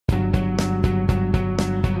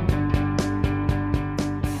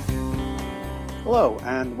Hello,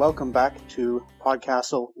 and welcome back to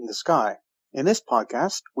Podcastle in the Sky. In this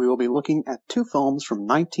podcast, we will be looking at two films from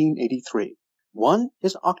 1983. One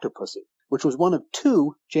is Octopussy, which was one of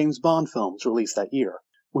two James Bond films released that year.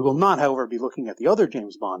 We will not, however, be looking at the other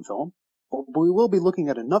James Bond film, but we will be looking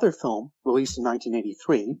at another film released in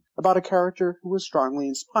 1983 about a character who was strongly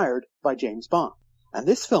inspired by James Bond. And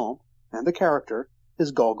this film, and the character,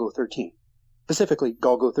 is Golgo 13. Specifically,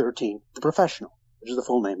 Golgo 13, The Professional, which is the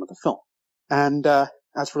full name of the film. And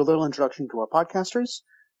as for a little introduction to our podcasters,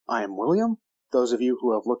 I am William. Those of you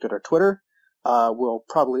who have looked at our Twitter will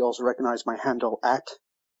probably also recognize my handle at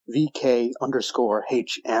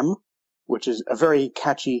VK_HM, which is a very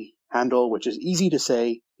catchy handle, which is easy to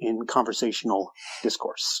say in conversational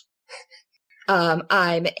discourse. I'm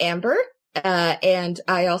Amber, and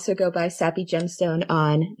I also go by Sappy Gemstone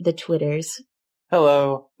on the Twitters.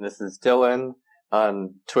 Hello, this is Dylan.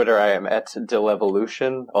 On Twitter, I am at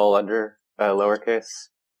Dilevolution, all under lowercase.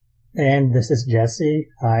 And this is Jesse.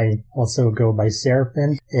 I also go by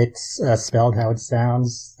Seraphin. It's spelled how it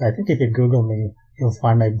sounds. I think if you Google me, you'll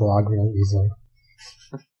find my blog really easily.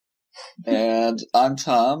 And I'm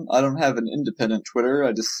Tom. I don't have an independent Twitter.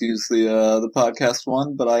 I just use the podcast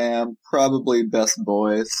one, but I am probably best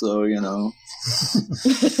boy, so, you know,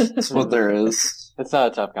 that's what there is. It's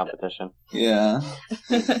not a tough competition. Yeah.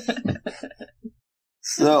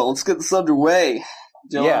 So, let's get this underway.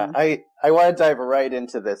 Dylan. Yeah, I want to dive right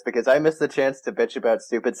into this because I missed the chance to bitch about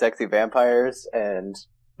stupid, sexy vampires, and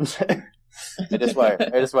I just want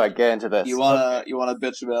to get into this. You wanna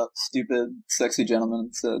bitch about stupid, sexy gentlemen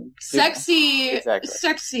instead? Sexy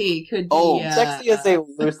could be. Old. Sexy is a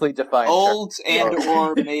loosely defined old term. and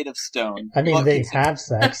or made of stone. I mean, they have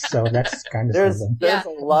sex, so that's kind of something. There's a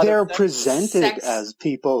lot They're of presented as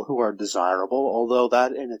people who are desirable, although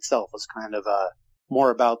that in itself is kind of more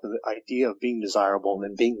about the idea of being desirable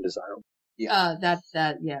than being desirable. Yeah. That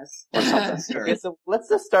yes. Or something. Okay, so let's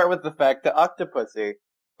just start with the fact that Octopussy,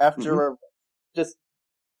 after a just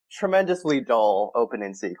tremendously dull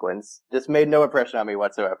opening sequence, just made no impression on me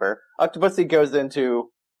whatsoever. Octopussy goes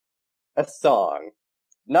into a song.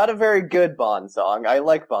 Not a very good Bond song. I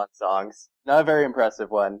like Bond songs. Not a very impressive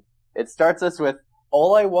one. It starts us with,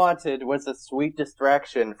 "All I wanted was a sweet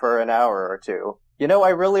distraction for an hour or two." You know, I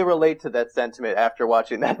really relate to that sentiment after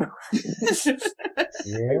watching that movie.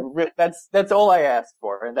 Yeah. That's all I asked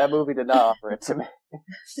for, and that movie did not offer it to me.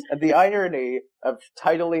 And the irony of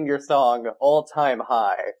titling your song All Time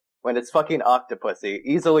High when it's fucking Octopussy,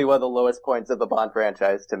 easily one of the lowest points of the Bond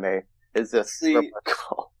franchise to me, is just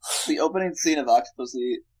remarkable. The opening scene of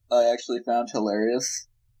Octopussy I actually found hilarious,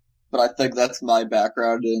 but I think that's my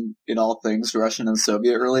background in all things Russian and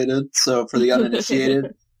Soviet related. So for the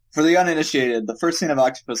uninitiated, the first scene of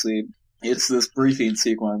Octopussy, it's this briefing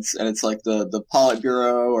sequence, and it's like the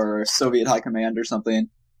Politburo or Soviet High Command or something,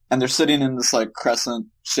 and they're sitting in this like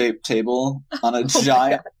crescent-shaped table on a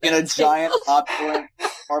giant opulent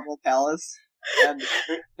marble palace, and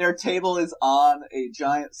their table is on a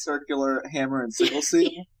giant circular hammer and sickle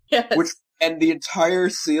seal, Yes. and the entire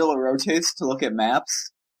seal rotates to look at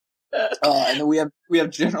maps. And then we have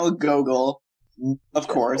General Gogol, of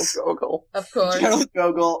course. Gogol. Of course. General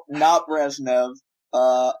Gogol, not Brezhnev.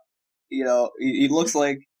 You know, he looks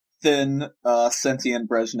like thin, sentient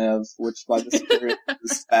Brezhnev, which by the spirit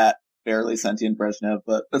is fat, barely sentient Brezhnev,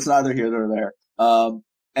 but it's neither here nor there.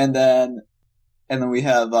 And then we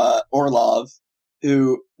have, Orlov,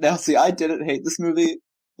 who, now see, I didn't hate this movie,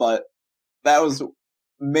 but that was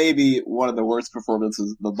maybe one of the worst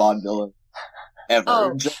performances of the Bond villain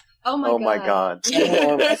ever. Oh my god.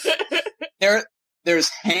 There's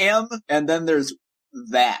ham, and then there's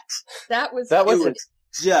that. That was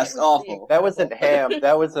Just awful. That wasn't ham.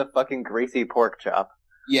 That was a fucking greasy pork chop.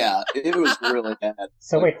 Yeah, it was really bad.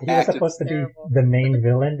 So wait, he was supposed to be the main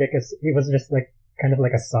villain because he was just like kind of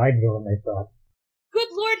like a side villain, I thought.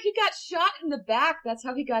 Good lord, he got shot in the back. That's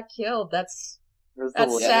how he got killed. That's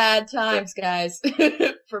sad times, guys,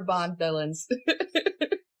 for Bond villains.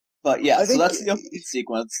 But yeah, so that's the opening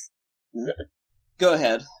sequence. Go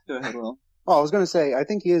ahead, Will. Oh, I was going to say, I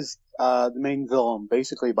think he is the main villain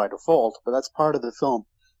basically by default, but that's part of the film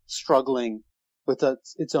struggling with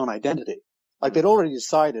its own identity. Like, they'd already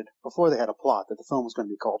decided before they had a plot that the film was going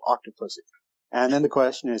to be called Octopussy. And then the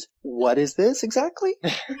question is, what is this exactly?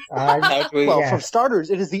 For starters,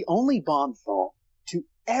 it is the only Bond film to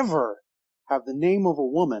ever have the name of a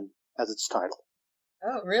woman as its title.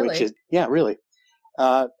 Oh, really? Really.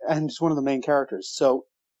 And it's one of the main characters. So,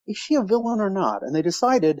 is she a villain or not? And they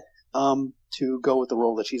decided to go with the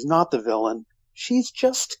role that she's not the villain. she's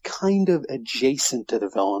just kind of adjacent to the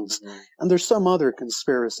villains, and there's some other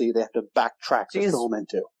conspiracy they have to backtrack the film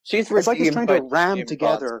into. It's like he's trying to ram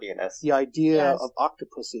together the idea of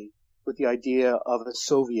Octopussy with the idea of a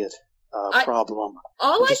Soviet problem.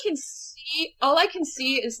 All I can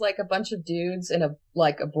see is like a bunch of dudes in a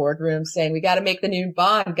boardroom saying, "We got to make the new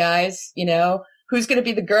Bond, guys. You know, who's going to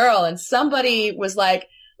be the girl?" And somebody was like,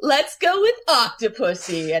 "Let's go with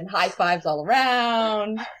Octopussy," and high fives all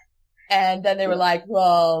around. And then they were like,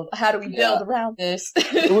 "Well, how do we build around this?"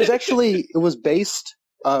 It was based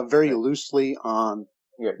very loosely on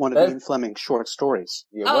one of Ian Fleming's short stories,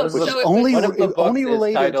 which only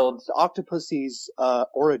related titled to Octopussy's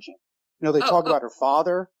origin. You know, they talk about her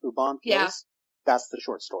father, who Bond kills. Yeah. That's the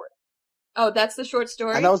short story. Oh, that's the short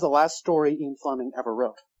story? And that was the last story Ian Fleming ever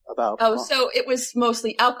wrote about Bond. So it was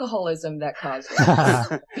mostly alcoholism that caused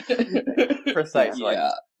it. Precisely.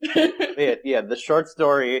 Yeah, the short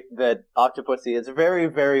story that Octopussy is very,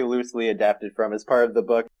 very loosely adapted from is part of the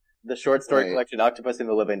book, the short story collection Octopussy and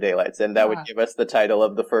the Living Daylights, and that would give us the title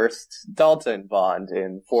of the first Dalton Bond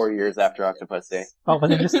in 4 years after Octopussy. Oh,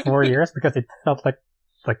 was it just 4 years? Because it felt like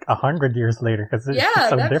 100 years later, because it's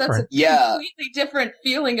so different. That's a completely different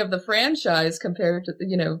feeling of the franchise compared to,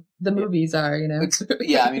 the movies are, It's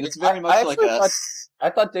very much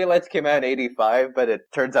I thought Daylights came out in 85, but it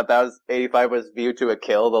turns out that 85 was View to a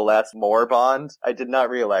Kill, the last Moore Bond. I did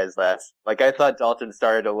not realize that. I thought Dalton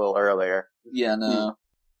started a little earlier. Yeah, no.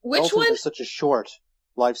 Which Dalton one? has such a short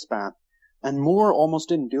lifespan, and Moore almost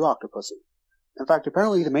didn't do Octopussy. In fact,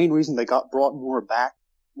 apparently the main reason they brought Moore back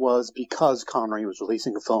was because Connery was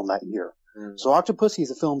releasing a film that year. So Octopussy is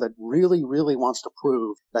a film that really, really wants to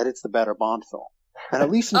prove that it's the better Bond film. And at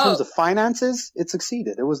least in terms of finances, it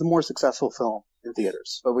succeeded. It was the more successful film in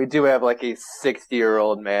theaters. But we do have a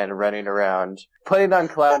 60-year-old man running around, putting on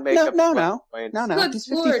clown makeup. No. He's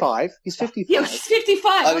 55. He's 55. Yeah, he's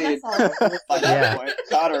 55. I mean, by that point,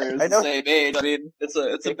 Connery is the same age. I mean, it's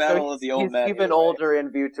a battle of the old men. He's even older in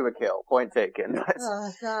View to a Kill. Point taken.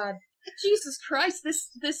 Oh, God. Jesus Christ,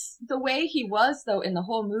 the way he was, though, in the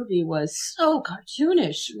whole movie was so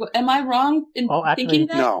cartoonish. Am I wrong in thinking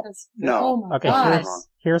that? No. Oh my Okay, God.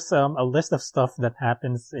 here's a list of stuff that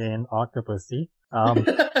happens in Octopussy.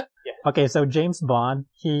 Okay, so James Bond,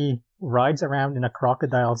 he rides around in a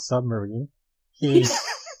crocodile submarine. He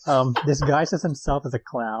disguises himself as a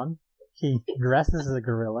clown. He dresses as a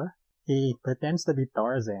gorilla. He pretends to be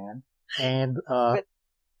Tarzan. And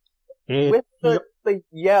with the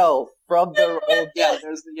yell from the old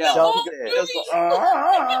there's the yell.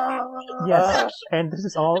 Yes, and this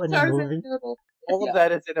is all in the movie. All of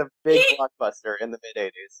that is in a big blockbuster in the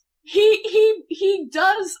mid-'80s. He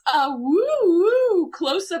does a woo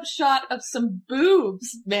close-up shot of some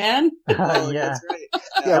boobs, man. That's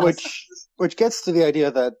right. Which gets to the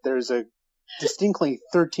idea that there's a distinctly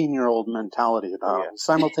 13-year-old mentality about him.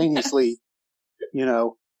 Simultaneously,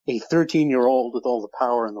 a 13-year-old with all the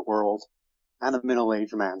power in the world and a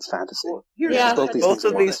middle-aged man's fantasy. Both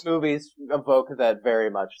of these movies evoke that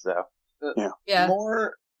very much so. Yeah.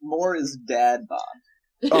 More is Dad Bond.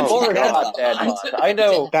 More not Dad Bond. I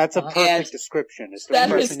know. That's a perfect description. It's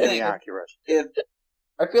depressingly accurate.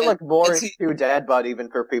 I feel like more is too Dad Bond even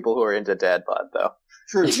for people who are into Dad Bond, though.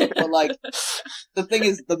 True. But, the thing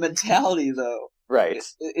is, the mentality, though, right,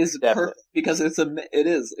 is perfect because it's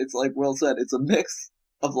like Will said, it's a mix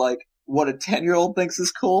of what a 10-year-old thinks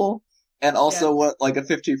is cool, and also what a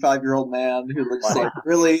 55-year-old man who looks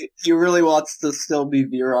he really wants to still be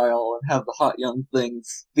virile and have the hot young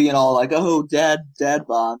things being all oh, Dad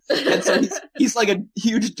Bond. And so he's like a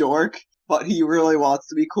huge dork, but he really wants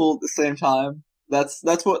to be cool at the same time. That's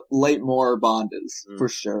what late Moore Bond is, for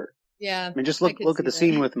sure. Yeah. I mean, just look at the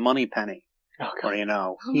scene with Moneypenny. Where,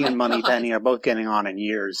 he and Moneypenny are both getting on in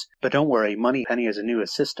years. But don't worry, Moneypenny is a new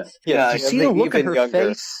assistant. Yeah, you see the look at her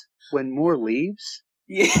face when Moore leaves?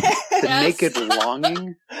 Yeah. The naked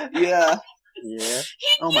longing? Yeah. Yeah.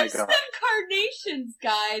 He gives them carnations,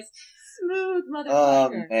 guys. Smooth motherfucker.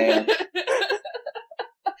 Oh, man.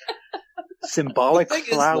 Symbolic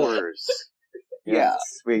flowers. Yes,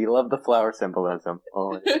 we love the flower symbolism.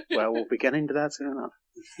 Well, we'll be getting to that soon enough.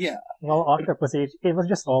 Yeah. Well, Octopussy, it was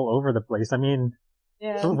just all over the place. I mean,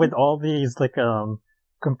 with all these,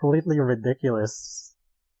 completely ridiculous,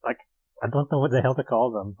 I don't know what the hell to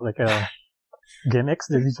call them, gimmicks.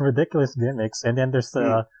 There's these ridiculous gimmicks, and then there's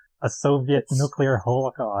a Soviet nuclear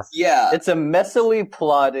holocaust. Yeah. It's a messily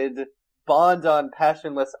plotted, Bond on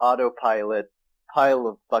passionless autopilot pile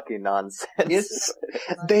of fucking nonsense.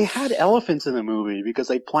 They had elephants in the movie because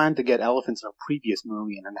they planned to get elephants in a previous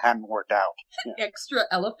movie and it hadn't worked out. Extra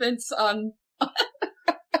elephants on...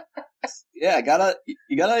 Yeah, you gotta,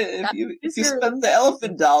 if you spend the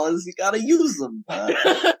elephant dollars, you gotta use them.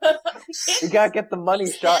 You gotta get the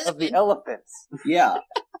money shot of the elephants. Yeah.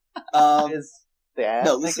 No,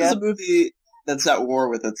 This is a movie that's at war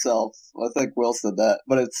with itself. I think Will said that,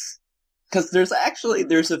 but it's because there's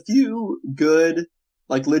a few good,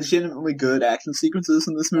 like legitimately good action sequences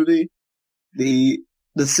in this movie. The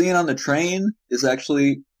scene on the train is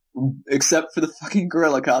actually, except for the fucking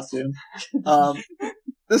gorilla costume,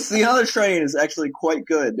 the scene on the train is actually quite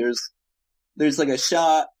good. There's like a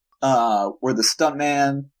shot where the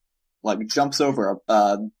stuntman like jumps over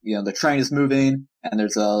the train is moving and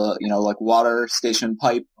there's a like water station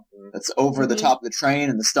pipe that's over the top of the train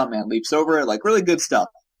and the stuntman leaps over it, like really good stuff.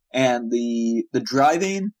 And the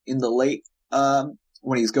driving in the late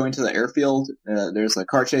when he's going to the airfield, there's a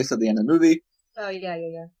car chase at the end of the movie. Oh yeah.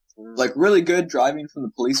 Like really good driving from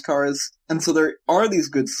the police cars. And so there are these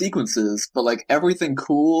good sequences, but like everything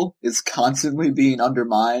cool is constantly being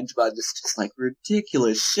undermined by just like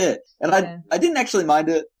ridiculous shit. And I didn't actually mind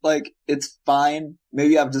it. Like it's fine.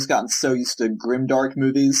 Maybe I've just gotten so used to grimdark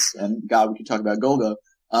movies, and God, we could talk about Golgo.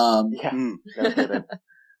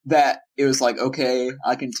 That it was like, okay,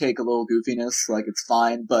 I can take a little goofiness, like it's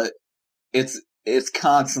fine, but it's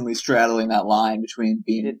constantly straddling that line between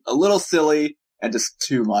being a little silly and just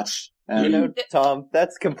too much. And Tom,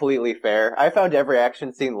 that's completely fair. I found every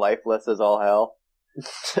action scene lifeless as all hell.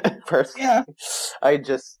 Personally, yeah. I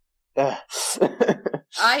just I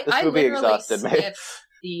movie literally exhausted me. skipped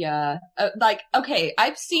the okay,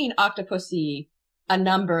 I've seen Octopussy a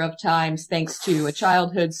number of times thanks to a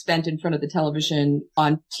childhood spent in front of the television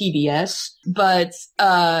on TBS, but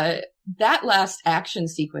that last action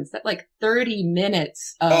sequence, that like 30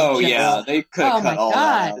 minutes of they could cut all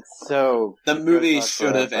that out. So the movie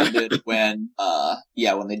should have ended when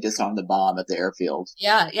they disarmed the bomb at the airfield.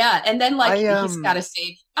 Yeah. And then he's gotta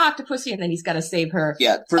save Octopussy and then he's gotta save her.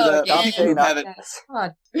 Yeah, for people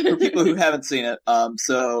who haven't seen it,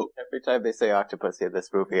 so every time they say Octopussy in this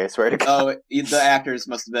movie, I swear to God. The actors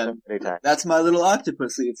must have been, that's my little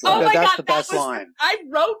Octopussy. It's like, my that's God, the best line. I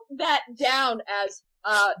wrote that down as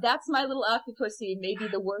that's my little Octopussy, maybe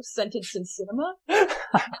the worst sentence in cinema.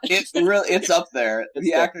 It's up there.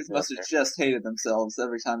 The actors must have just hated themselves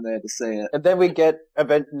every time they had to say it. And then we get,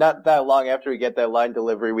 not that long after we get that line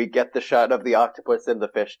delivery, we get the shot of the octopus in the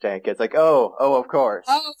fish tank. It's like, oh, of course.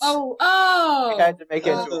 Oh. We had to make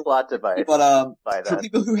it into a plot device. But for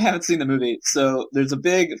people who haven't seen the movie, so there's a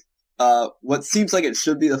big, what seems like it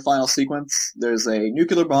should be the final sequence. There's a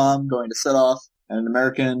nuclear bomb going to set off at an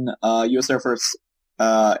American U.S. Air Force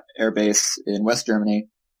air base in West Germany.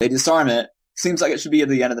 They disarm it. Seems like it should be at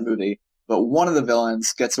the end of the movie, but one of the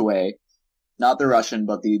villains gets away. Not the Russian,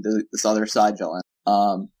 but this other side villain.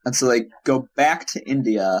 And so they go back to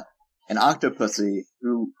India, and Octopussy,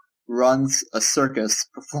 who runs a circus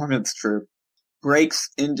performance troupe, breaks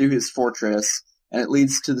into his fortress, and it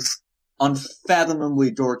leads to this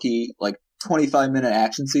unfathomably dorky, 25-minute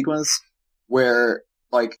action sequence where,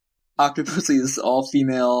 Octopussy's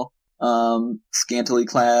all-female, scantily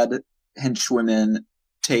clad henchwomen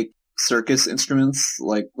take circus instruments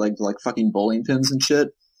like fucking bowling pins and shit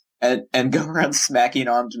and go around smacking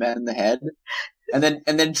armed men in the head. And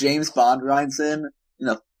then James Bond rides in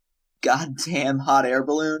a goddamn hot air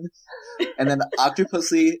balloon. And then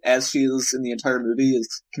Octopussy, as she is in the entire movie,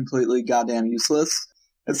 is completely goddamn useless.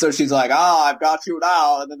 And so she's like, I've got you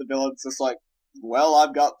now. And then the villain's just like, well,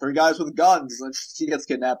 I've got 3 guys with guns. And she gets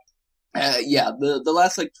kidnapped. The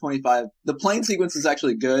last 25, the plane sequence is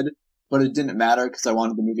actually good, but it didn't matter because I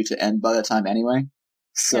wanted the movie to end by that time anyway.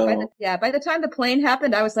 So by the time the plane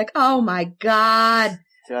happened, I was like, oh my God.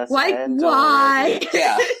 Why?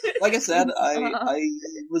 Yeah, like I said, I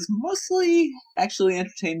was mostly actually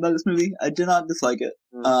entertained by this movie. I did not dislike it.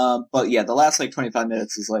 But yeah, the last 25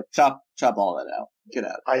 minutes is chop all that out. Get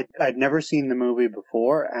out. I'd never seen the movie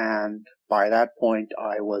before, and by that point,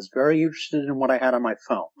 I was very interested in what I had on my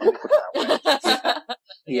phone. Let me put it that way.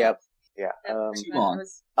 Yep. Yeah. Too long.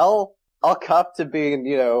 I'll cop to being,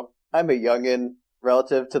 I'm a youngin'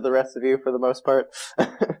 relative to the rest of you for the most part.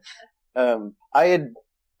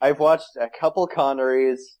 I've watched a couple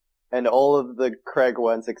Connerys and all of the Craig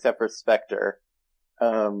ones except for Spectre.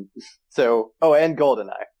 And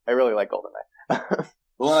GoldenEye. I really like GoldenEye.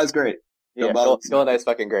 GoldenEye's great. Yeah, GoldenEye's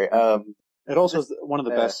fucking great. It also is one of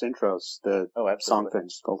the best intros, the song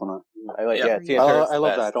things, GoldenEye. I like, I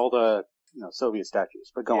love that, all the Soviet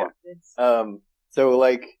statues, but go on.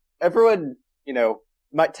 So everyone,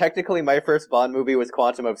 technically my first Bond movie was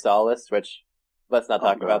Quantum of Solace, which, let's not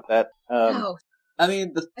talk about that. I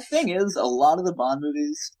mean, the thing is, a lot of the Bond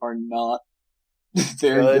movies are not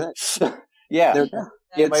very good. Yeah.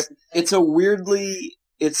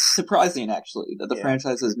 It's surprising, actually, that the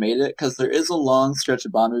franchise has made it, because there is a long stretch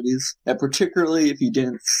of Bond movies that, particularly if you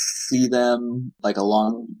didn't see them,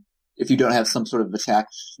 if you don't have some sort of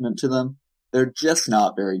attachment to them, they're just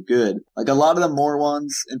not very good. Like, a lot of the more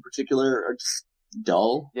ones, in particular, are just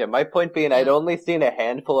dull. Yeah, my point being, I'd only seen a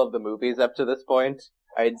handful of the movies up to this point.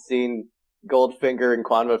 I'd seen Goldfinger and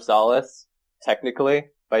Quantum of Solace, technically,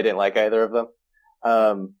 but I didn't like either of them.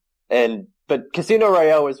 But Casino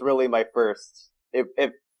Royale was really my first.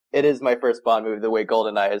 It is my first Bond movie, the way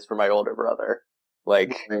GoldenEye is for my older brother.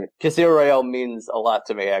 Like, Casino Royale means a lot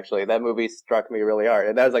to me, actually. That movie struck me really hard,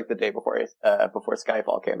 and that was like the day before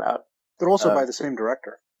Skyfall came out. But also by the same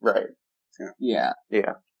director. Right. Yeah.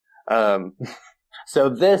 So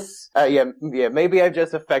this, maybe I'm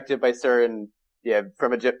just affected by certain, being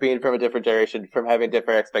from a different generation, from having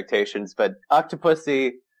different expectations, but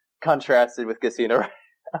Octopussy contrasted with Casino Royale.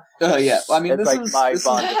 Oh, yeah. I mean, it's this my is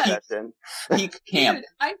Bond obsession. Peak camp. Dude,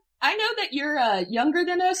 I know that you're younger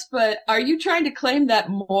than us, but are you trying to claim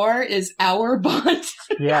that Moore is our Bond?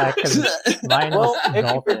 Yeah, because mine was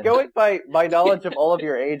if you're going by my knowledge of all of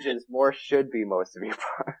your ages, Moore should be most of your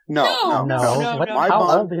Bond. No.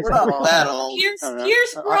 How old is We're not that old.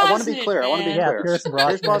 Pierce Brosnan. I want to be clear. Pierce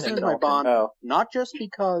Brosnan is my Bond, not just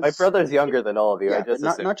because... My brother's younger than all of you. Yeah,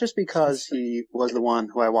 not just because he was the one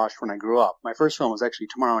who I watched when I grew up. My first film was actually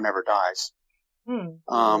Tomorrow Never Dies.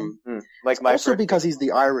 Also because he's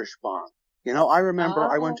the Irish Bond. You know, I remember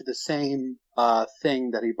I went to the same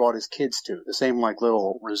thing that he brought his kids to, the same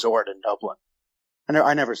little resort in Dublin.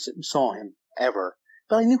 I never saw him ever,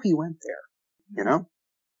 but I knew he went there. You know?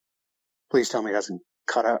 Please tell me he doesn't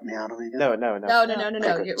cut me out of me again. No.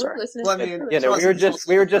 Okay, we're listening. Well, I mean,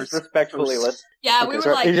 we were just respectfully listening. Yeah, we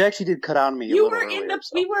were like, it actually did cut out of me. You were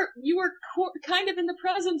kind of in the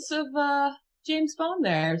presence of James Bond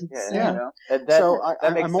there.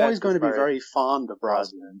 I'm always going to be very fond of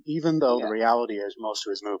Brosnan, even though the reality is most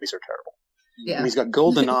of his movies are terrible. Yeah. And he's got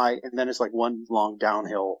GoldenEye, and then it's like one long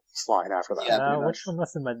downhill slide after that. Which one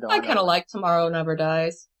was in Madonna? I kind of like Tomorrow Never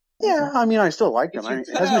Dies. Yeah, I mean, I still like them. It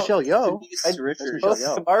has Michelle Yeoh. Both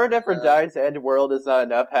Tomorrow Never Dies and World Is Not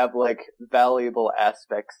Enough have valuable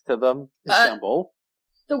aspects to them. Istanbul.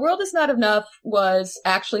 The World Is Not Enough was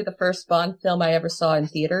actually the first Bond film I ever saw in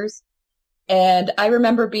theaters. And I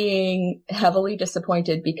remember being heavily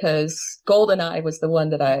disappointed because GoldenEye was the one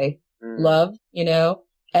that I loved,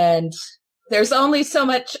 and there's only so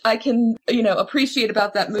much I can, appreciate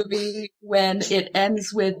about that movie when it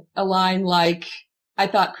ends with a line like, I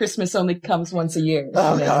thought Christmas only comes once a year.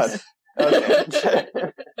 Oh, God. Okay.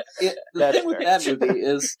 The thing with that movie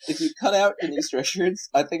is, if you cut out Denise Richards,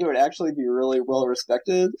 I think it would actually be really well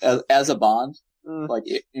respected as a Bond,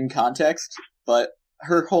 in context, but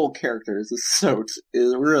her whole character is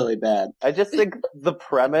really bad. I just think the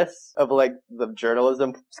premise of the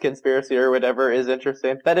journalism conspiracy or whatever is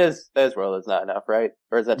interesting. That is World Is Not Enough, right?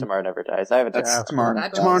 Or is that Tomorrow Never Dies? I haven't. Tomorrow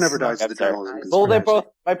Never Dies is the journalism conspiracy. Well, they both.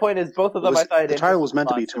 My point is, both of them. I thought the title was meant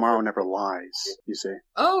to be Tomorrow Never Lies. You see.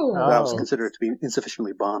 Oh. That was considered to be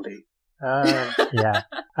insufficiently Bondy. Yeah.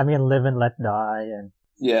 I mean, Live and Let Die, and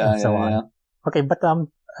so on. Yeah. Okay, but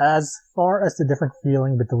as far as the different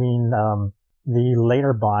feeling between the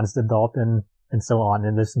later Bonds, the Dalton and so on,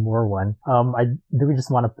 and this Moore one, I do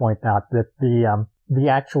just want to point out that the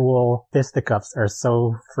actual fisticuffs are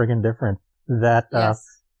so friggin' different that,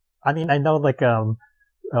 I mean, I know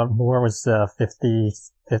Moore was,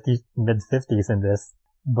 mid-50s in this,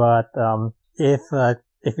 but,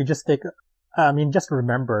 if you just just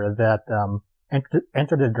remember that,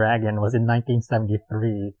 Enter the Dragon was in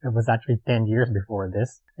 1973. It was actually 10 years before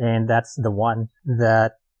this, and that's the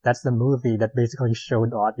movie that basically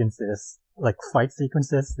showed audiences fight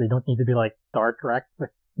sequences. They don't need to be like Star Trek, like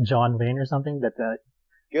John Wayne or something.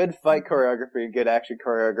 Good fight choreography, good action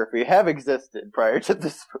choreography have existed prior to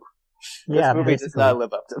this movie. This movie does not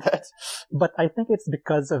live up to that. But I think it's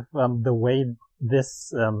because of the way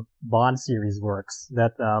this Bond series works.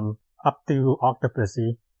 That up to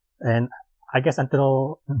Octopussy, and I guess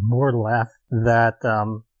until Moore left, that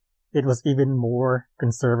it was even more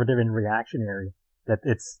conservative and reactionary. That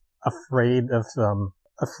it's afraid of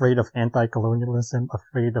anti-colonialism,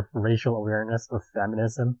 afraid of racial awareness, of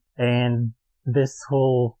feminism, and this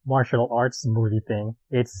whole martial arts movie thing,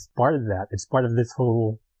 it's part of that. It's part of this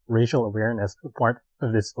whole racial awareness, part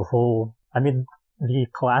of this whole, the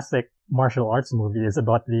classic martial arts movie is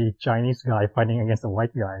about the Chinese guy fighting against the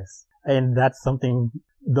white guys. And that's something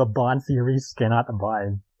the Bond series cannot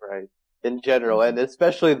abide. Right. In general, and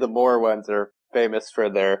especially the Moore ones are famous for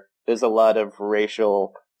there's a lot of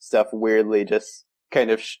racial stuff weirdly just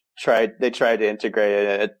kind of tried to integrate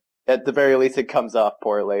it. at the very least, it comes off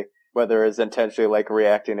poorly. Whether it's intentionally like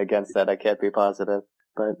reacting against that, I can't be positive.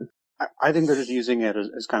 But I think they're just using it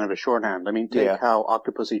as kind of a shorthand. I mean, take how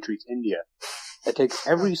Octopussy treats India. It takes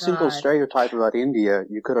every single stereotype about India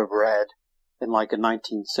you could have read in like a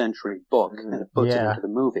 19th century book, and it puts it into the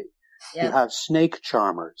movie. Yep. You have snake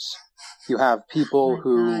charmers. You have people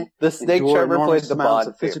who the snake charmer played the Bond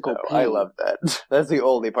of physical theme, pain. I love that. That's the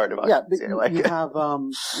only part of Octopussy I like. You have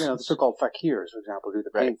the so-called fakirs, for example, who do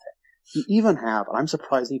the pain thing. You even have, and I'm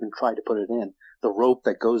surprised they even tried to put it in, the rope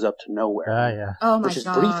that goes up to nowhere. Oh my which is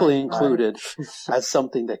briefly included as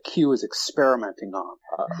something that Q is experimenting on.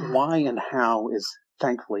 Why and how is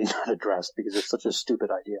thankfully not addressed because it's such a stupid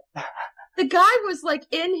idea. The guy was like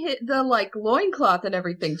in the like loincloth and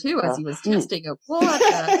everything too as he was testing it. What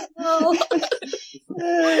the hell?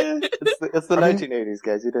 It's the 1980s,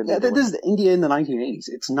 guys. You didn't. This is India in the 1980s.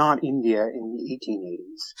 It's not India in the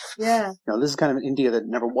 1880s. Yeah. No, this is kind of an India that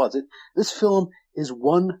never was. This film is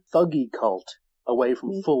one thuggy cult away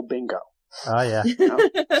from full bingo. Oh yeah.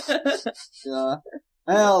 Yeah.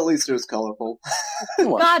 Well, at least it was colorful.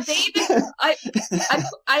 God, they even, I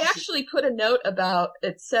actually put a note about,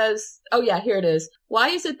 it says, oh yeah, here it is. Why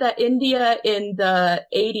is it that India in the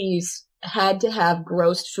 80s had to have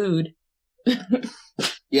gross food?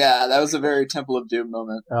 Yeah, that was a very Temple of Doom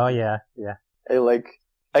moment. Oh yeah.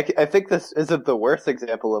 I think this isn't the worst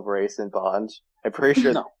example of race in Bond. I'm pretty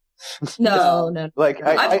sure. No. Like,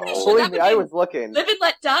 believe me, I was looking. Live and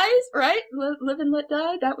Let Die, right? Live and Let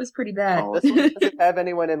Die? That was pretty bad. This one doesn't have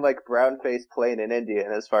anyone in, like, brown-faced plain in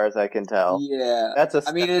Indian, as far as I can tell. Yeah.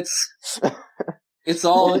 I mean, it's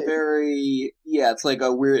all very, it's like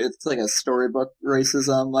it's like a storybook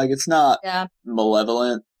racism. Like, it's not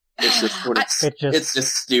malevolent. It's just sort of, it's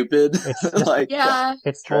just stupid. It's just, like,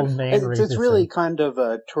 it's old man racism. It's really kind of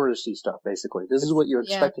touristy stuff, basically. This is what you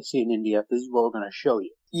expect to see in India. This is what we're going to show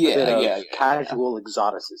you. Casual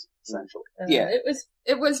exoticism, essentially.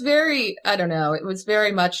 It was very, I don't know, it was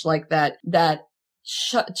very much like that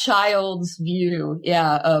child's view,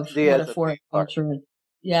 of what a foreign culture.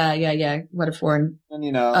 What a foreign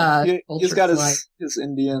and he's got his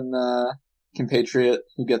Indian compatriot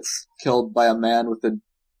who gets killed by a man with a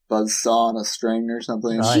buzzsaw on a string or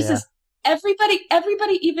something. Oh, Jesus.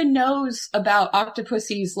 Everybody even knows about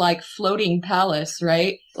Octopussy's like floating palace,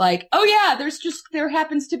 right? Like, oh yeah, there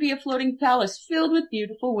happens to be a floating palace filled with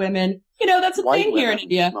beautiful women. You know, that's a thing here in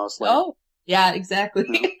India. Mostly. Oh, yeah,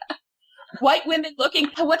 exactly. White women looking,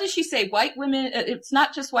 what does she say? White women, it's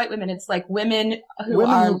not just white women, it's like women who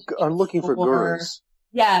are looking for gurus.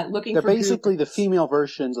 Yeah, looking They're for basically the female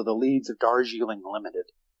versions of the leads of Darjeeling Limited,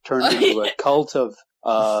 turned into a cult of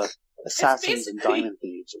assassins and diamond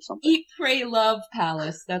thieves or something. Eat, Pray, Love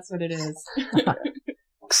Palace. That's what it is.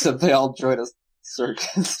 Except they all join a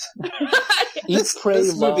circus. Eat, Pray,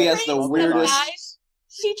 this Love. movie has the weirdest.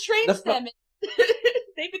 She trains them.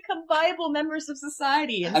 They become viable members of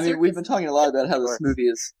society. I mean, we've been talking a lot about how this movie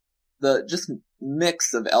is the just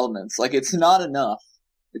mix of elements. Like, it's not enough.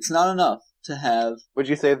 It's not enough to have. Would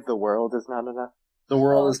you say the world is not enough? The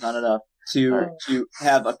world is not enough to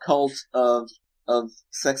have a cult of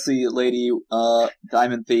sexy lady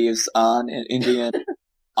diamond thieves on an Indian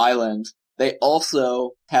island. They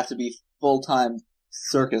also have to be full-time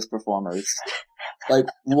circus performers. Like,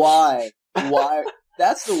 why?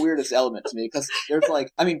 That's the weirdest element to me, because there's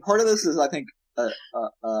part of this is, I think,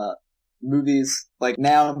 movies, like,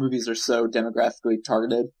 now movies are so demographically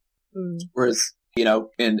targeted, whereas,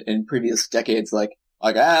 in previous decades,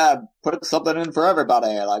 put something in for everybody,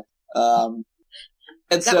 and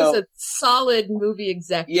that was a solid movie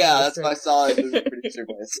executive. Yeah, that's my solid movie producer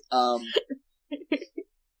voice.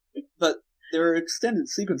 But there are extended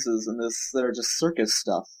sequences in this that are just circus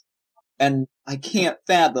stuff. And I can't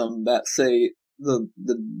fathom that, say, the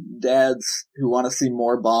dads who want to see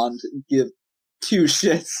more Bond give two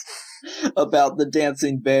shits about the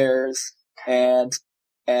dancing bears and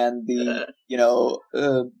the,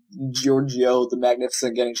 Giorgio the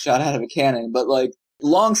Magnificent getting shot out of a cannon, but,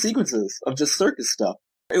 long sequences of just circus stuff.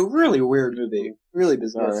 A really weird movie, really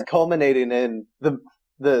bizarre. It's culminating in the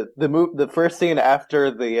first scene after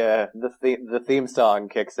the theme song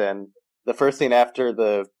kicks in. The first scene after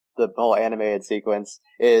the whole animated sequence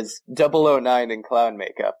is 009 in clown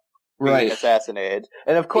makeup being assassinated,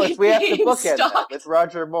 and of course we have to bookend that with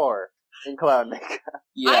Roger Moore in clown makeup.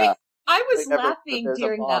 Yeah, I was laughing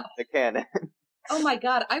during that. The cannon. Oh my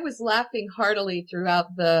god, I was laughing heartily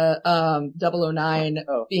throughout the 009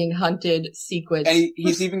 being hunted sequence. And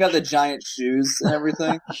he's even got the giant shoes and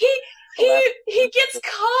everything. he gets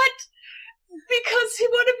caught because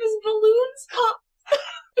one of his balloons popped.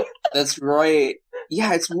 That's right.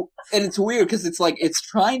 Yeah, it's weird because it's like it's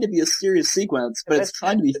trying to be a serious sequence, but it's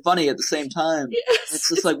trying to be funny at the same time. Yes, It's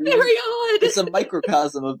just like very odd. It's a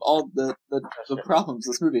microcosm of all the problems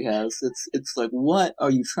this movie has. It's like, what are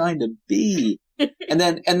you trying to be? And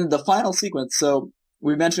then the final sequence. So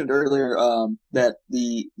we mentioned earlier that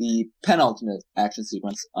the penultimate action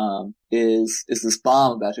sequence is this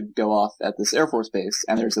bomb about to go off at this Air Force base,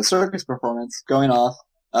 and there's a circus performance going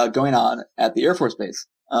on at the Air Force base.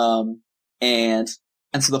 And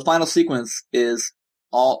so the final sequence is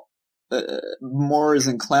all Moore is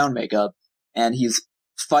in clown makeup, and he's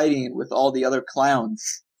fighting with all the other clowns.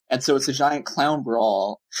 And so it's a giant clown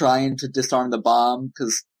brawl trying to disarm the bomb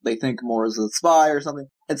because they think Moore is a spy or something.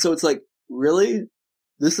 And so it's like, really?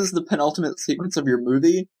 This is the penultimate sequence of your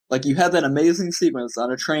movie? Like, you had that amazing sequence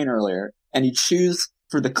on a train earlier, and you choose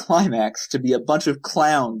for the climax to be a bunch of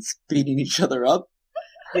clowns beating each other up?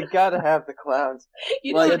 You gotta have the clowns.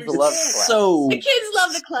 You Like, don't it's understand. so The kids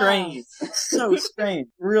love the strange. clowns. It's so strange.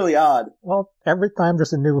 Really odd. Well, every time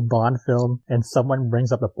there's a new Bond film and someone brings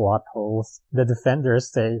up the plot holes, the defenders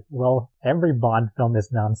say, well, every Bond film is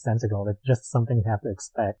nonsensical. It's just something you have to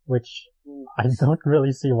expect, which I don't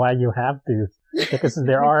really see why you have to, because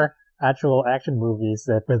there are actual action movies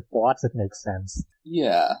that with plots that make sense.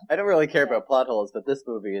 Yeah. I don't really care about plot holes, but this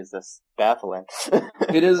movie is just baffling.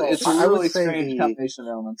 It is. Well, It's a I would really say strange combination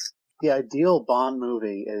of elements. The ideal Bond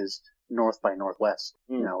movie is North by Northwest,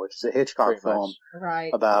 which is a Hitchcock Pretty much. film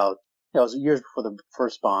Right. about, it was years before the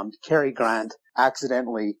first Bond. Cary Grant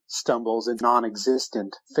accidentally stumbles a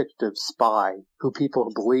non-existent fictive spy who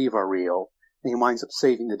people believe are real. And he winds up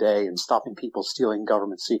saving the day and stopping people stealing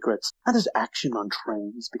government secrets. And there's action on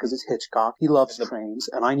trains because it's Hitchcock. He loves trains,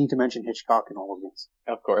 and I need to mention Hitchcock in all of these.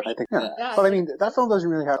 Of course. I think, Yeah. But I mean, that film doesn't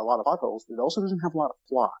really have a lot of plot holes, but it also doesn't have a lot of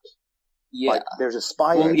plot. Yeah. Like, there's a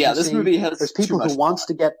spy Well, agency. yeah, this movie has There's people too much who wants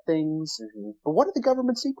to get things. But what are the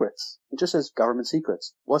government secrets? It just says government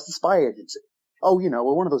secrets. What's the spy agency? Oh,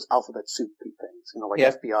 we're one of those alphabet soup things, like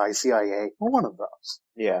Yeah. FBI, CIA. We're one of those.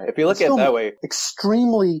 Yeah, if you look It's at it still that way,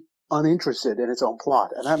 extremely uninterested in its own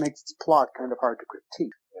plot, and that makes its plot kind of hard to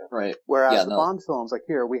critique. Right. Whereas Yeah, the no. Bond films, like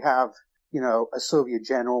here, we have, a Soviet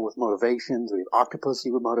general with motivations, we have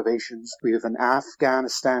Octopussy with motivations, we have an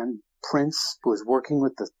Afghanistan prince who is working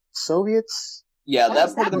with the Soviets. Yeah, Why that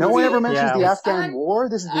is part of the that No movie. one ever mentions Yeah. the Afghan I'm- war.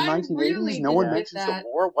 This is the I 1980s. really No one didn't get mentions that. the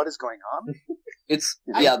war. What is going on? It's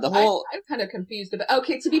the whole. I'm kind of confused about.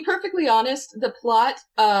 Okay, to be perfectly honest, the plot.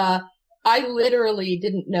 I literally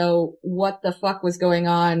didn't know what the fuck was going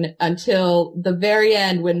on until the very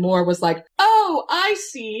end when Moore was like, "Oh, I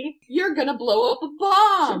see. You're gonna blow up a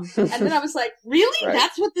bomb," and then I was like, "Really? Right.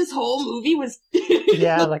 That's what this whole movie was?"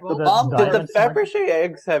 Yeah, like Well, the Bob, did did the diamond sword. Fabergé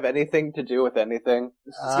eggs have anything to do with anything?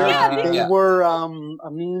 They Yeah. were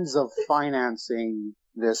a means of financing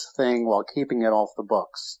this thing while keeping it off the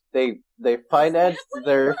books. They financed Is that what it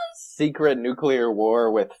their was? secret nuclear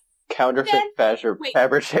war with counterfeit Wait.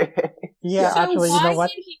 Fabergé. Yeah, so actually, you why know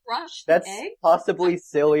what? did he rush That's the egg? possibly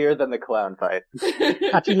sillier than the clown fight.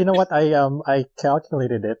 Actually, you know what? I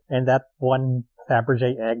calculated it, and that one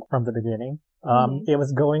Fabergé egg from the beginning, it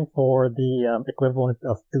was going for the equivalent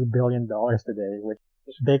of $2 billion today, which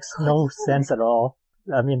makes no sense at all.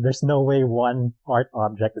 I mean, there's no way one art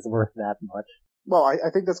object is worth that much. Well, I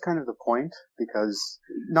think that's kind of the point, because,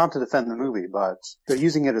 not to defend the movie, but they're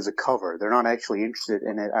using it as a cover. They're not actually interested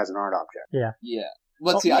in it as an art object. Yeah.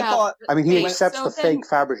 But see, I Yeah. thought. I mean, he Wait, accepts so the then- fake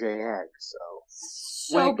Fabergé egg,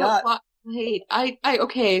 so. When it got- Wait,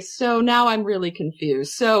 okay, so now I'm really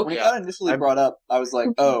confused. So, When it got initially brought up, I was like,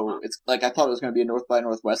 oh, it's like, I thought it was going to be a North by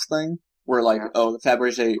Northwest thing, where like, the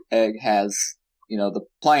Fabergé egg has, the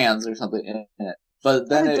plans or something in it. But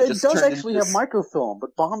then And it just does turned actually into have this, microfilm,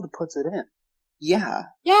 but Bond puts it in. yeah.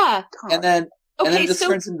 yeah. God. And then Okay, it just so,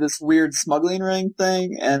 turns into this weird smuggling ring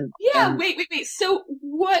thing, and wait. So,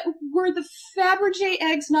 what, were the Fabergé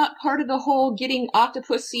eggs not part of the whole getting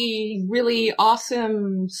Octopussy really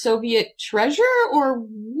awesome Soviet treasure, or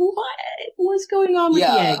what was going on with the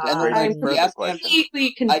eggs? and then I'm like the Afghan,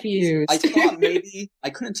 completely confused. I thought maybe I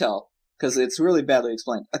couldn't tell because it's really badly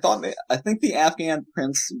explained. I think the Afghan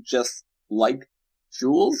prince just liked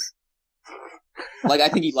jewels. Like, I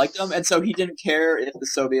think he liked them, and so he didn't care if the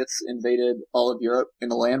Soviets invaded all of Europe in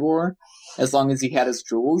the land war, as long as he had his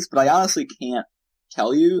jewels. But I honestly can't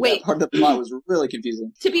tell you. Wait. That part of the plot was really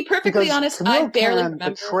confusing. To be perfectly Because honest, Camille I barely Khan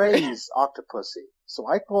remember. betrays Octopussy, so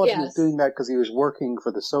I thought he was Yes. doing that because he was working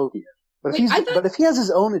for the Soviets. But Wait, I thought- but if he has his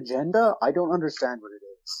own agenda, I don't understand what it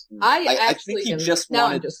is. I I actually think he am- just now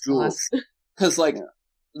I'm wanted just jewels. lost. Because, like, Yeah.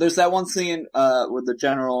 there's that one scene with the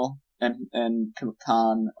general and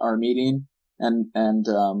Khan are meeting, and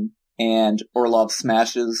and Orlov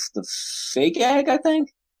smashes the fake egg, I think.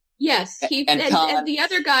 Yes, And and the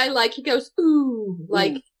other guy, like, he goes, ooh,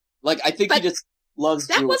 like I think he just loves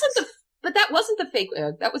that jewels. that wasn't the fake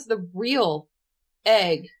egg. That was the real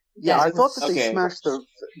egg. Yeah, I thought that Okay. they smashed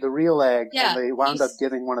the real egg, Yeah, and they wound up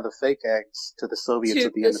giving one of the fake eggs to the Soviets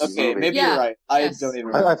at the end of the Okay, movie. maybe Yeah, you're right. I yes. don't even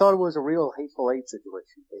remember. I thought it was a real Hateful Eight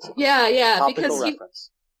situation, basically. Yeah, Topical because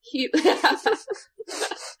reference. he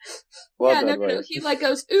Well yeah, done, no. Wade. He like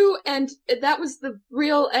goes, ooh, and that was the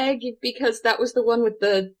real egg because that was the one with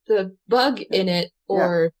the bug in it,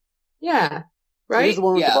 or So right? he's the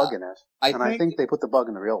one with Yeah. the bug in it, I think they put the bug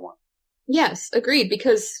in the real one. Yes, agreed.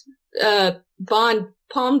 Because Bond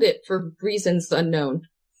palmed it for reasons unknown.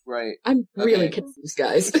 Right. I'm really Okay. confused,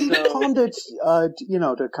 guys. He palmed it,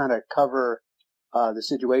 to kind of cover the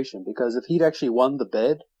situation, because if he'd actually won the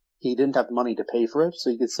bid, he didn't have the money to pay for it,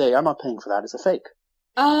 so you could say, I'm not paying for that, it's a fake.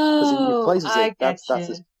 Because he places I it, get that's you.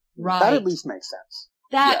 his, Right. that at least makes sense.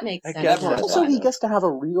 That makes I sense. get now. that. Also, he gets to have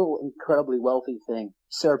a real, incredibly wealthy thing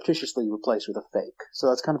surreptitiously replaced with a fake. So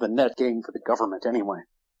that's kind of a net gain for the government anyway.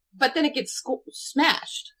 But then it gets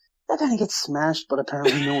smashed. But then it gets smashed, but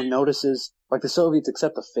apparently no one notices. Like the Soviets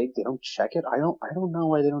accept the fake, they don't check it. I don't know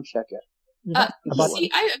why they don't check it. You know, You about, see,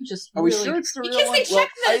 I am just Are we really... sure it's the real Because one? they check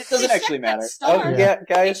Well, it doesn't they actually check that matter. star. Oh, Yeah. yeah,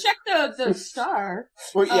 They guys. check the star.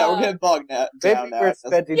 We're getting bogged down Maybe now. we're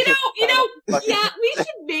spending You too know, much time on yeah, we should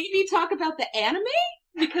maybe talk about the anime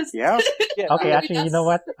because Yeah. Yeah. okay, maybe actually, you know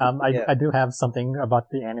what? Yeah. I do have something about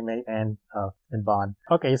the anime and Bond.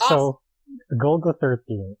 Okay, so Golgo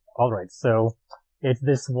 13. All right, so it's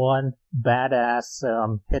this one badass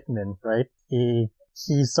hitman, right?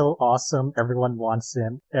 He's so awesome. Everyone wants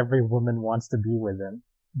him. Every woman wants to be with him.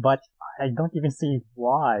 But I don't even see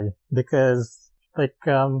why, because like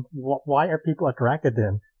why are people attracted to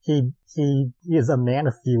him? He is a man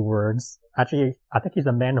of few words. Actually, I think he's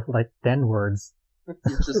a man of like 10 words.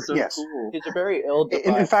 He's just so Yes. cool. He's a very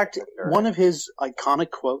ill-defined In fact, character. one of his iconic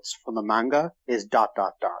quotes from the manga is ...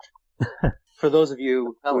 For those of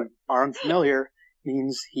you who are unfamiliar,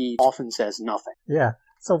 means he often says nothing. Yeah.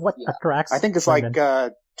 So what Yeah. attracts I think it's women?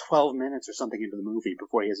 like 12 minutes or something into the movie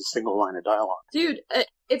before he has a single line of dialogue. dude,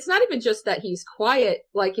 it's not even just that he's quiet.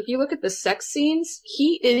 Like, if you look at the sex scenes,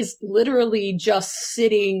 he is literally just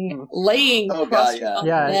sitting, laying Oh, God, crossed yeah. on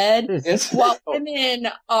Yeah, the bed, It's while women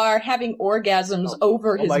are having orgasms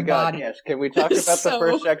over Oh his my god, body. yes. Can we talk about the So-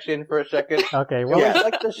 first section for a second? Okay, well, It's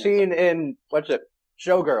like the scene in,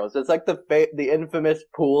 Showgirls. It's like the infamous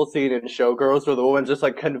pool scene in Showgirls where the woman's just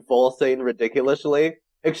like convulsing ridiculously.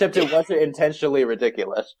 Except it wasn't intentionally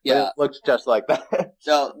ridiculous. But Yeah. it looks just like that.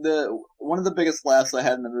 No, one of the biggest laughs I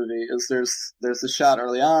had in the movie is there's a shot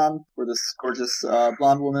early on where this gorgeous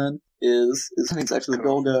blonde woman is having sex with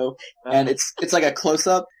Golgo, and it's like a close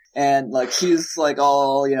up, and like she's like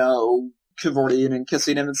all cavorting and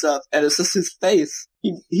kissing him and stuff, and it's just his face.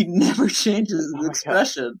 He never changes his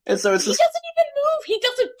expression, and so it's He just doesn't even move. He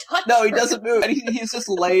doesn't touch no, he her. doesn't move, and he's just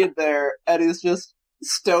laying there, and he's just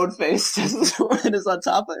stone faced as this woman is on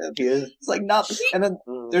top of him. He is. It's like not, and then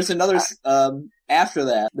there's another after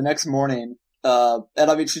that the next morning, and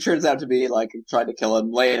I mean she turns out to be like trying to kill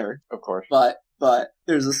him later, Of course. but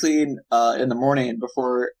there's a scene in the morning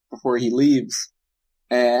before he leaves,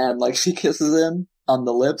 and like she kisses him on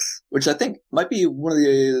the lips, which I think might be one of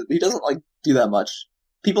the he doesn't like do that much.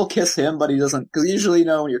 People kiss him, but he doesn't, because usually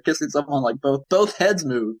when you're kissing someone, like both heads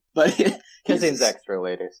move, but Kissing's extra,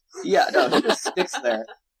 ladies. yeah, no, he just sticks there.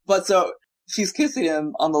 But so she's kissing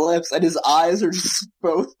him on the lips, and his eyes are just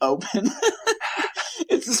both open.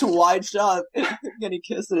 It's this wide shot, and getting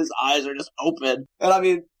kissed, and his eyes are just open. And I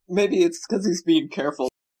mean, maybe it's because he's being careful.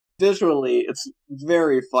 Visually, it's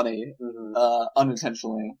very funny,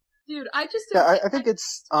 unintentionally. Dude, I just Yeah, I think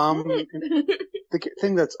it's the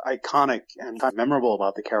thing that's iconic and kind of memorable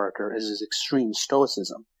about the character is his extreme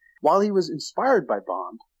stoicism. While he was inspired by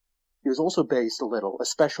Bond, he was also based a little,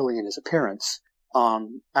 especially in his appearance,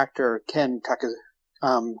 on actor Ken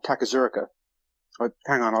Takakura.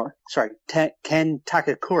 Ken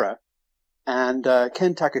Takakura. And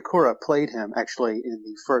Ken Takakura played him actually in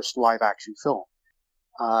the first live-action film.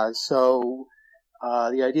 So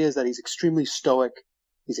the idea is that he's extremely stoic,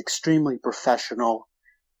 he's extremely professional,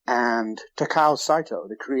 and Takao Saito,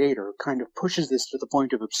 the creator, kind of pushes this to the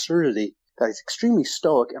point of absurdity that he's extremely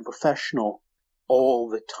stoic and professional all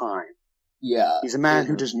the time. Yeah. He's a man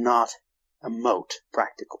who does not emote,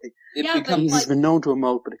 practically. It Yeah, but becomes He's been known to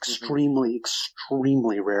emote, but extremely,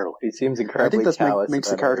 extremely rarely. He seems I incredibly think that callous makes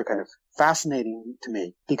the about character everything. kind of fascinating to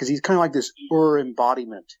me, because he's kind of like this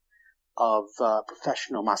embodiment of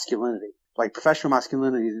professional masculinity. Like, professional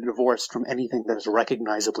masculinity is divorced from anything that is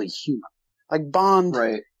recognizably human. Like, Bond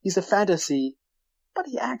right. he's a fantasy, but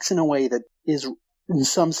he acts in a way that is, in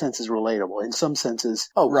some senses, relatable. In some senses,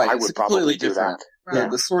 Right, I it's would probably completely do different. that. Yeah, Yeah.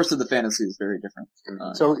 the source of the fantasy is very different.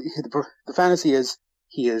 So the fantasy is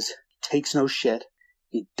he takes no shit.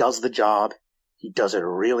 He does the job. He does it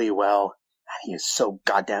really well. And he is so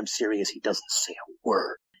goddamn serious. He doesn't say a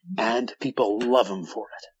word. And people love him for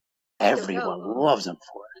it. Everyone loves him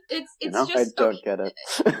for it. It's know? I just don't get it.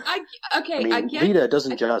 I mean, Rita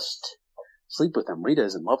doesn't just sleep with him. Rita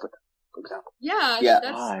is in love with him, for example. Yeah, Yeah.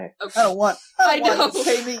 that's Why? okay. I don't want I you to know.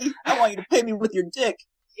 pay me. I want you to pay me with your dick.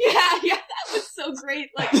 Yeah, that was so great.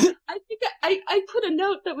 Like, I think I put a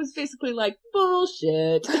note that was basically like,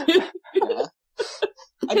 bullshit. I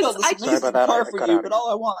built this I- amazing Sorry about that, car I for cut you, out but again. all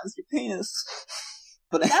I want is your penis.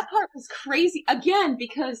 But That part was crazy. Again,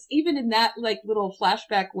 because even in that, like, little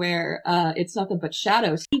flashback where, it's nothing but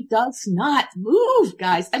shadows, he does not move,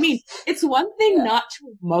 guys. I mean, it's one thing not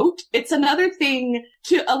to emote. It's another thing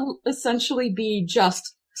to essentially be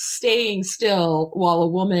just staying still while a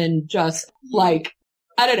woman just, like,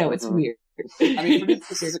 I don't know, it's weird. I mean, for me,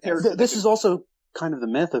 this is a character. This is also kind of the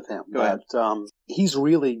myth of him. Go ahead. That he's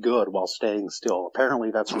really good while staying still.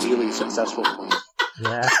 Apparently that's really successful for him.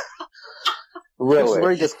 Yeah. Which is Really?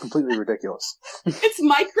 very just completely ridiculous. It's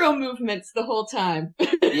micro movements the whole time.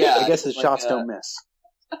 Yeah, I guess his like, shots don't miss.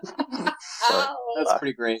 Ow. That's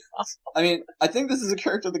pretty great. I mean, I think this is a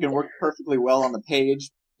character that can work perfectly well on the page.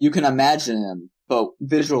 You can imagine him, but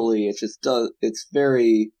visually, it just does. It's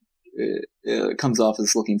very. It comes off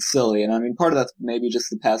as looking silly, and I mean, part of that's maybe just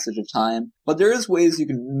the passage of time. But there is ways you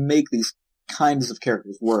can make these kinds of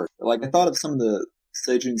characters work. Like I thought of some of the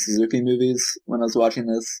Seijun Suzuki movies when I was watching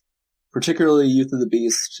this, particularly Youth of the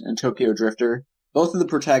Beast and Tokyo Drifter. Both of the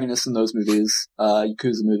protagonists in those movies,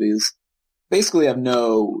 Yakuza movies, basically have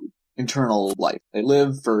no internal life. They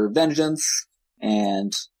live for vengeance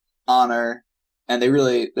and honor, and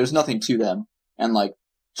there's nothing to them. And like,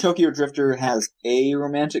 Tokyo Drifter has a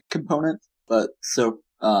romantic component, but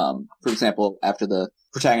for example, after the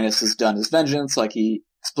protagonist has done his vengeance, like he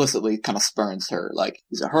explicitly kind of spurns her. Like,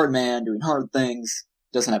 he's a hard man doing hard things,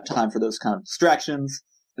 doesn't have time for those kind of distractions.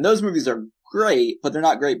 And those movies are great, but they're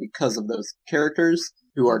not great because of those characters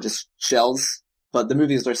who are just shells. But the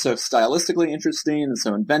movies are so stylistically interesting and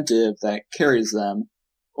so inventive that it carries them.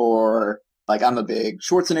 Or, like, I'm a big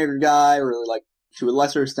Schwarzenegger guy, or like, to a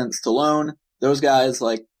lesser extent, Stallone. Those guys,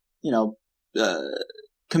 like, you know,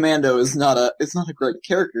 Commando is not a great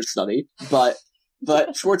character study, but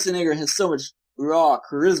Schwarzenegger has so much raw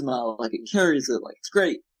charisma, like it carries it, like it's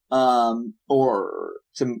great. Or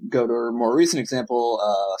to go to a more recent example,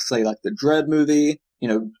 say like the Dredd movie, you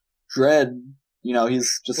know, Dredd, you know,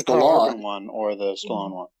 he's just the Carl law. Urban one or the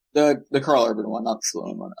Stallone one? The Carl Urban one, not the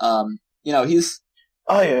Stallone one. You know, he's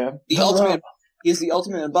he's the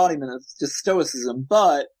ultimate embodiment of just stoicism,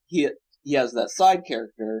 but he has that side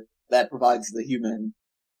character that provides the human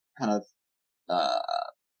kind of,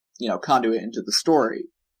 conduit into the story.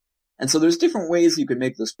 And so there's different ways you could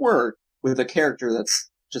make this work with a character that's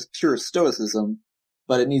just pure stoicism,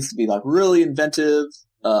 but it needs to be like really inventive,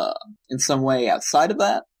 in some way outside of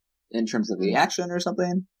that, in terms of the action or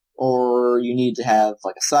something, or you need to have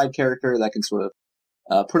like a side character that can sort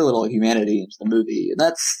of, put a little humanity into the movie. And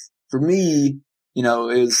that's, for me, you know,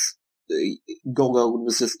 Golgo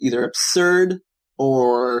was just either absurd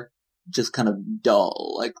or just kind of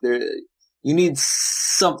dull. Like you need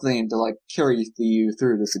something to like carry you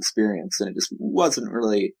through this experience, and it just wasn't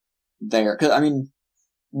really there. Cause I mean,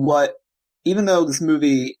 even though this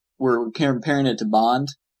movie, we're comparing it to Bond,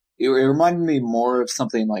 it reminded me more of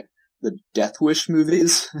something like the Death Wish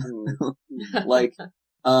movies. Like,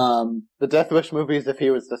 the Death Wish movies, if he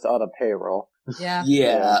was just on a payroll.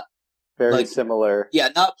 Yeah. Very Like, similar. Yeah,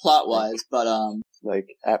 not plot wise, but Like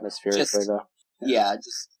atmospherically though. yeah,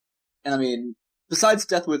 and I mean, besides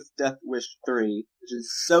Death Wish 3, which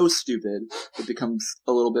is so stupid, it becomes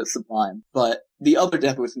a little bit sublime. But the other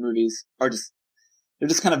Death Wish movies they're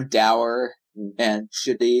just kind of dour and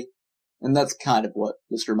shitty, and that's kind of what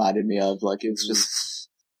this reminded me of. Like, it's just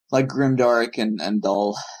like grimdark and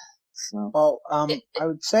dull. So. Well, I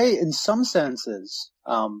would say in some senses,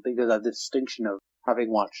 because of the distinction of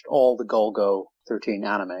having watched all the Golgo 13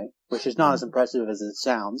 anime, which is not as impressive as it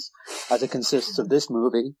sounds, as it consists of this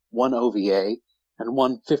movie, one OVA, and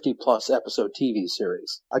one 50-plus episode TV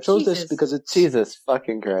series. I chose this because it's... Jesus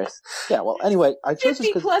fucking Christ. Yeah, well, anyway, I chose this 50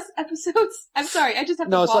 because... plus episodes? I'm sorry, I just have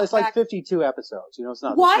to No, walk it's like back. 52 episodes, you know, it's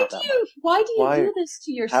not... Why it's not do that you Why? do this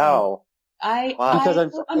to yourself? How? much. Because I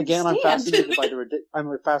I'm don't fascinated understand.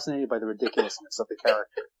 I'm fascinated by the ridiculousness of the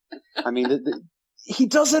character. I mean, he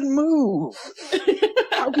doesn't move!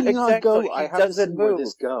 How can you not go? Exactly, I he have to see doesn't where move.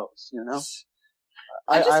 this goes, you know?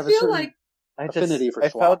 I just have a feel certain like affinity for I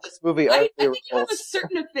schlock. found this movie I utterly think you have a repulsive.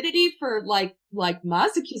 certain affinity for like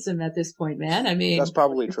masochism at this point, man. I mean, That's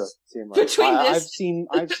probably true. Seemed like- between this,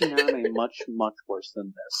 I've seen anime much worse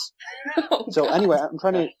than this. Oh, So God. anyway, I'm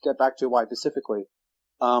trying to get back to why specifically.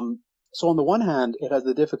 So on the one hand, it has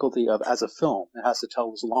the difficulty of, as a film, it has to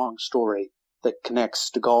tell this long story that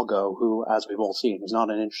connects to Golgo, who, as we've all seen, is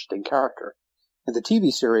not an interesting character. In the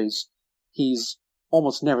TV series, he's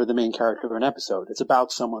almost never the main character of an episode. It's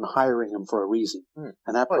about someone hiring him for a reason.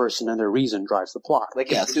 And that person and their reason drives the plot.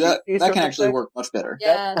 Like Yeah, see, that can actually work much better.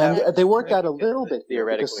 Yeah, And they worked out a Right. little bit here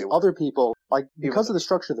because Theoretically. other people, like, because of the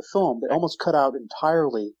structure of the film, they almost cut out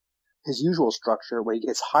entirely his usual structure where he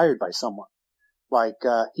gets hired by someone. Like,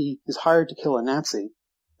 he is hired to kill a Nazi,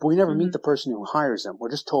 but we never meet the person who hires him. We're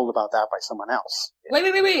just told about that by someone else.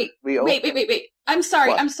 Wait. I'm sorry.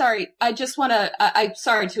 What? I'm sorry. I just want to, I'm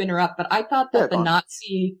sorry to interrupt, but I thought that Yeah, go on.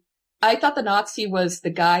 I thought the Nazi was the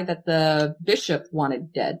guy that the bishop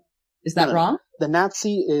wanted dead. Is that No. wrong? The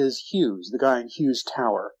Nazi is Hughes, the guy in Hughes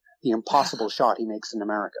Tower, the impossible shot he makes in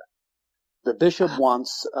America. The bishop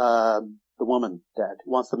wants, the woman dead. He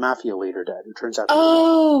wants the mafia leader dead, who turns out to be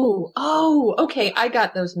Okay. I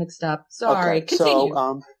got those mixed up. Sorry. Okay, Continue.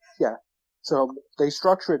 so, So they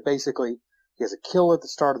structure it basically, he has a kill at the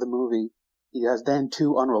start of the movie, he has then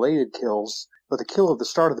two unrelated kills, but the kill of the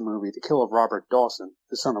start of the movie, the kill of Robert Dawson,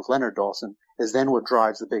 the son of Leonard Dawson, is then what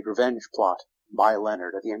drives the big revenge plot by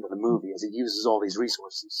Leonard at the end of the movie, as he uses all these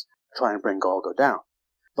resources to try and bring Golgo down.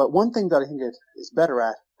 But one thing that I think it is better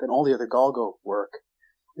at than all the other Golgo work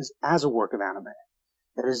is as a work of anime.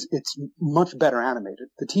 It's much better animated.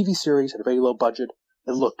 The TV series had a very low budget.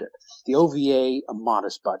 It looked it. The OVA, a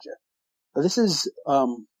modest budget. But this is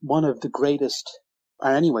one of the greatest,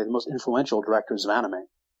 or anyway, the most influential directors of anime,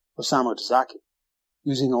 Osamu Dezaki,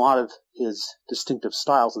 using a lot of his distinctive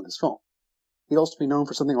styles in this film. He'd also be known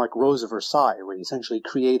for something like Rose of Versailles, where he essentially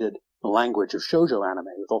created the language of shoujo anime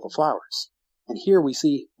with all the flowers. And here we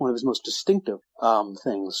see one of his most distinctive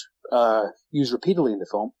things used repeatedly in the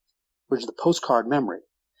film, which is the postcard memory.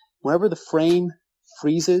 Whenever the frame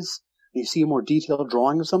freezes and you see a more detailed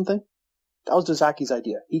drawing of something, that was Dezaki's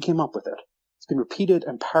idea. He came up with it. It's been repeated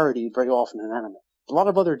and parodied very often in anime. A lot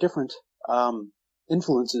of other different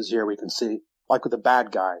influences here we can see, like with the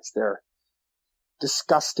bad guys. Their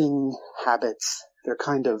disgusting habits, their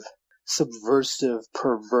kind of subversive,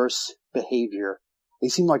 perverse behavior. They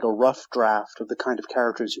seem like a rough draft of the kind of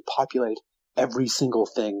characters who populate every single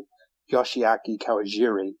thing Yoshiaki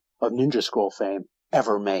Kawajiri of Ninja Scroll fame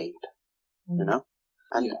ever made. You know?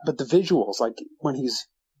 And but the visuals, like when he's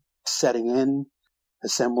setting in,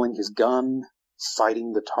 assembling his gun,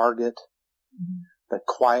 sighting the target, that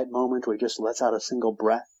quiet moment where he just lets out a single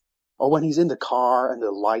breath, or when he's in the car and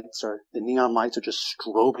the neon lights are just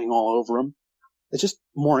strobing all over him. It's just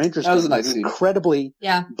more interesting. That was a nice An scene. incredibly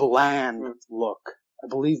bland look.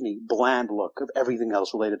 Believe me, bland look of everything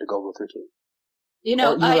else related to Golgo 13. You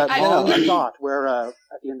know, that long shot where at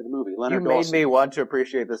the end of the movie, Leonard You made Dawson. me want to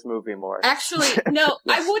appreciate this movie more. Actually, no,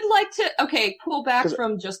 I would like to, pull back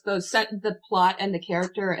from just the plot and the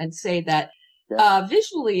character and say that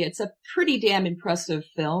visually it's a pretty damn impressive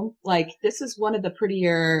film. Like, this is one of the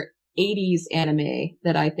prettier 80s anime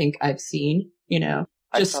that I think I've seen, you know.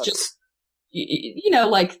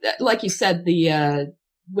 Like you said,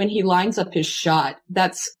 when he lines up his shot,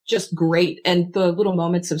 that's just great. And the little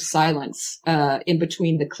moments of silence, in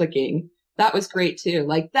between the clicking, that was great too.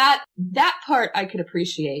 Like that part I could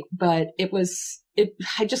appreciate, but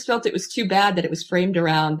I just felt it was too bad that it was framed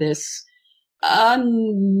around this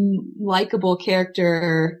unlikable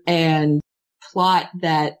character and plot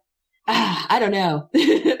that, I don't know.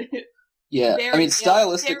 Yeah. I mean,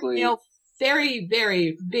 stylistically. Very,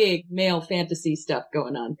 very big male fantasy stuff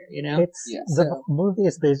going on here, you know? The movie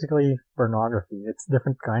is basically pornography. It's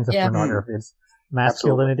different kinds of pornography. It's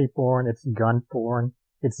masculinity porn, it's gun porn,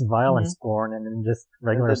 it's violence porn, and then just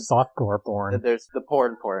regular softcore porn. There's the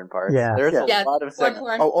porn part. Yeah. There's a lot of sex.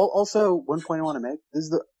 porn. Oh, also, one point I want to make. This is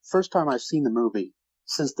the first time I've seen the movie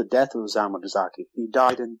since the death of Osamu Dezaki. He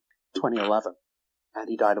died in 2011. And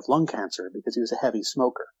he died of lung cancer because he was a heavy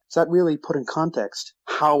smoker. So that really put in context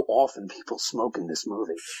how often people smoke in this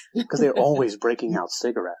movie. Because they're always breaking out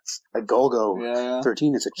cigarettes. Like Golgo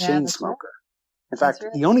 13 is a chain smoker. In fact,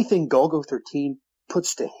 the only thing Golgo 13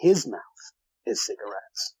 puts to his mouth is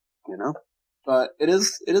cigarettes. You know? But it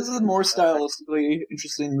is a more stylistically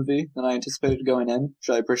interesting movie than I anticipated going in, which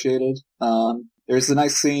I appreciated. There's a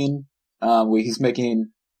nice scene where he's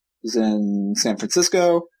in San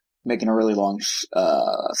Francisco, making a really long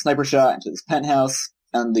sniper shot into this penthouse,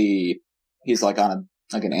 and he's like on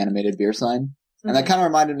an animated beer sign, and that kind of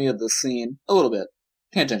reminded me of this scene a little bit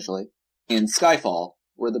tangentially, in Skyfall,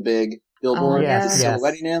 where the big billboard is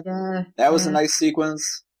silhouetting him. Yeah. That was a nice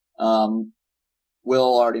sequence.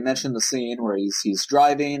 Will already mentioned the scene where he's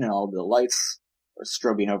driving and all the lights are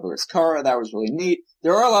strobing over his car. That was really neat.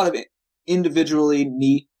 There are a lot of individually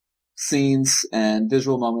neat scenes and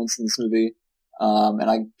visual moments in this movie, and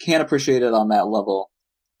I can't appreciate it on that level.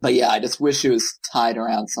 But yeah, I just wish it was tied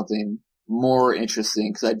around something more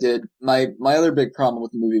interesting, because I did my other big problem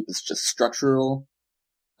with the movie was just structural.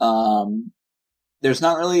 There's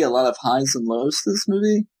not really a lot of highs and lows to this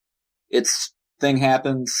movie. It's thing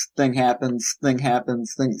happens, thing happens, thing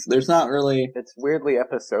happens, things. There's not really. It's weirdly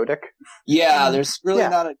episodic. Yeah, there's really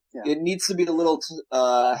not a. Yeah. It needs to be a little,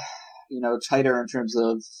 tighter in terms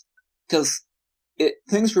of, because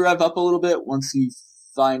things rev up a little bit once you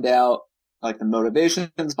find out like the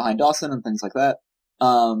motivations behind Dawson and things like that.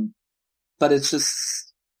 But it's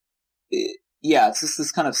just, it's just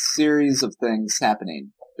this kind of series of things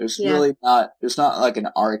happening. There's there's not like an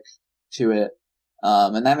arc to it.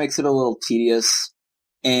 And that makes it a little tedious.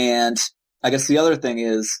 And I guess the other thing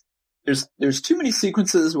is, there's too many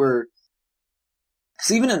sequences where,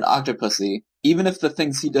 because even in Octopussy, even if the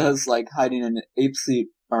things he does, like hiding in an ape seat,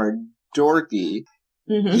 are dorky,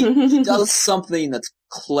 he does something that's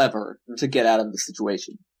clever to get out of the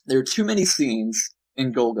situation. There are too many scenes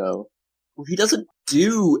in Golgo where he doesn't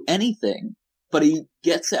do anything, but he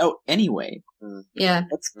gets out anyway. Yeah.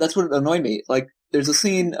 That's what annoyed me. Like, there's a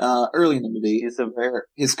scene early in the movie. He's a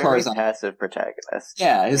his car is on passive protagonist.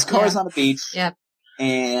 Yeah, his car is on a beach. Yeah.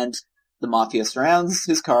 And the mafia surrounds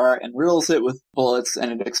his car and riddles it with bullets,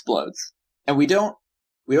 and it explodes. And we don't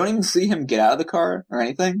even see him get out of the car or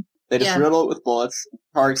anything. They just riddle it with bullets, the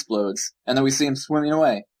car explodes, and then we see him swimming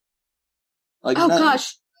away. Like,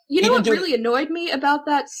 gosh. You know what really annoyed me about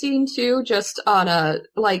that scene too? Just on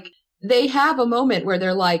they have a moment where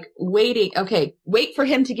they're like waiting. Okay, wait for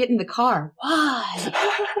him to get in the car. Why?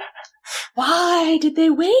 Why did they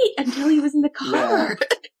wait until he was in the car?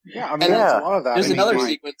 Yeah, I mean, there's a lot of that. There's another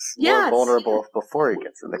sequence. More vulnerable before he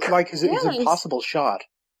gets in the car. Like his impossible shot.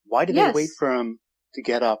 Why did they wait for him to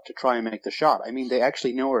get up to try and make the shot? I mean, they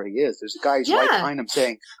actually know where he is. There's a guy who's right behind him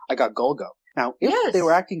saying, "I got Golgo." Now, if they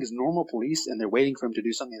were acting as normal police and they're waiting for him to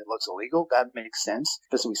do something that looks illegal, that makes sense.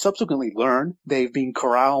 Because we subsequently learn they've been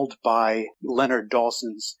corralled by Leonard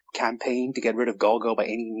Dawson's campaign to get rid of Golgo by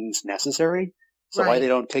any means necessary. So why they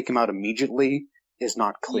don't take him out immediately is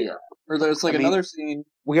not clear. Yeah. Or there's another scene.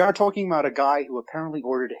 We are talking about a guy who apparently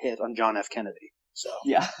ordered a hit on John F. Kennedy. So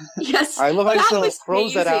yeah. Yes. I love how he still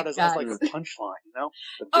throws amazing, that out as like a punchline,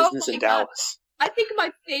 The business in Dallas. I think my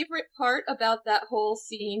favorite part about that whole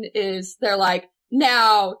scene is they're like,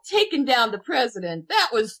 now taking down the president, that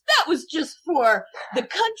was just for the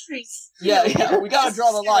country's Yeah, we gotta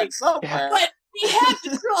draw the line somewhere. But we have to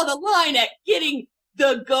draw the line at getting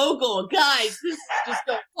the Golgo. Guys, this is just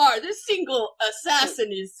so far. This single assassin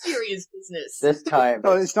is serious business. This time.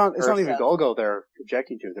 No, it's not even Golgo they're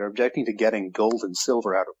objecting to. They're objecting to getting gold and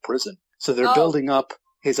silver out of prison. So they're building up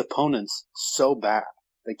his opponents so bad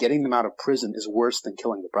that getting them out of prison is worse than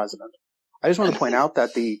killing the president. I just want to point out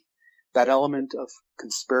that that element of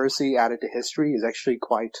conspiracy added to history is actually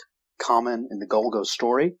quite common in the Golgo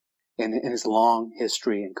story. In his long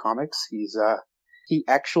history in comics, he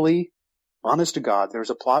actually, honest to God,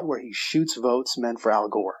 there's a plot where he shoots votes meant for Al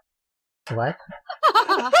Gore. What?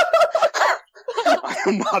 I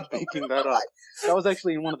am not making that up. That was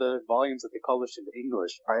actually in one of the volumes that they published into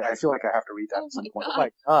English. I feel like I have to read that at some point. Oh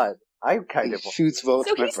my God. I kind of shoots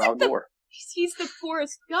votes meant for Al Gore. He's the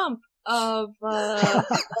Forrest Gump of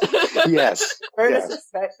Yes.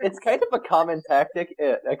 It's kind of a common tactic,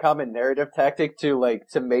 a common narrative tactic to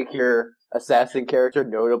make your assassin character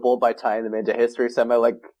notable by tying them into history somehow,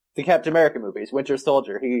 like the Captain America movies. Winter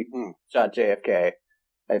Soldier, he shot JFK,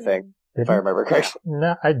 I think, if I remember correctly.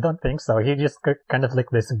 No, I don't think so. He just kind of like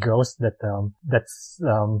this ghost that's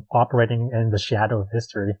operating in the shadow of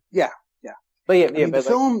history. Yeah.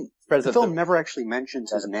 But the film never actually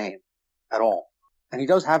mentions his name at all. And he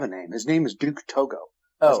does have a name. His name is Duke Togo.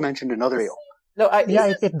 That's mentioned in other films. No,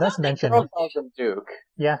 it does mention him. Calls him Duke.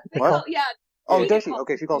 Yeah. Oh, does she?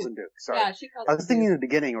 Okay, she calls him Duke. Sorry. Yeah, she calls him I was thinking in the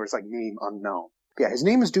beginning where it's like name unknown. Yeah, his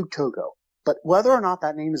name is Duke Togo. But whether or not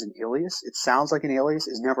that name is an alias, it sounds like an alias,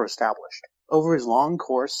 is never established. Over his long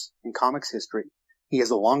course in comics history, he has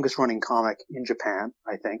the longest running comic in Japan,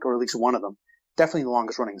 I think, or at least one of them. Definitely the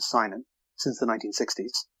longest running seinen since the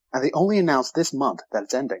 1960s. And they only announced this month that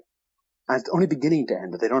it's ending. And it's only beginning to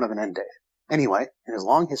end, but they don't have an end date. Anyway, in his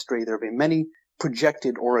long history, there have been many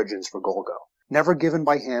projected origins for Golgo, never given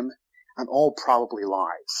by him, and all probably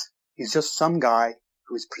lies. He's just some guy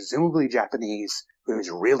who is presumably Japanese, who is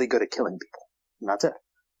really good at killing people. And that's it.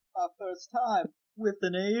 My first time with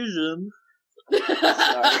an Asian.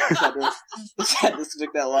 Sorry, just had to stick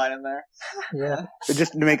that line in there. Yeah.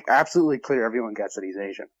 Just to make absolutely clear, everyone gets that he's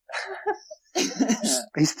Asian.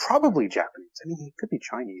 He's probably Japanese. I mean, he could be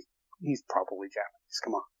Chinese. He's probably Japanese.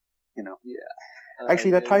 Come on. You know. Yeah.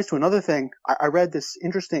 Actually, that ties to another thing. I read this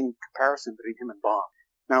interesting comparison between him and Bond.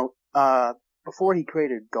 Now, before he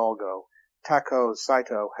created Golgo, Tako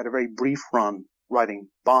Saito had a very brief run writing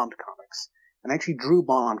Bond comics, and actually drew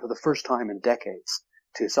Bond for the first time in decades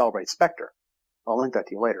to celebrate Spectre. I'll link that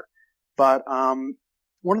to you later. But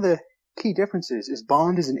one of the key differences is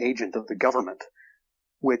Bond is an agent of the government,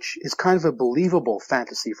 which is kind of a believable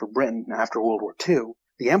fantasy for Britain after World War II.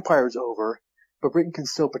 The Empire's over, but Britain can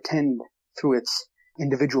still pretend through its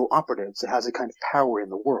individual operatives it has a kind of power in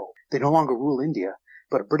the world. They no longer rule India,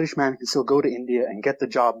 but a British man can still go to India and get the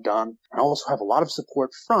job done, and also have a lot of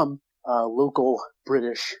support from local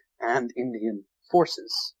British and Indian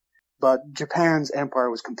forces. But Japan's empire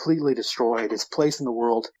was completely destroyed, its place in the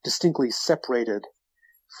world distinctly separated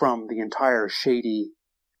from the entire shady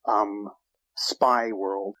spy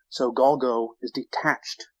world. So Golgo is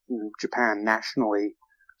detached from Japan nationally,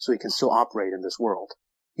 so he can still operate in this world.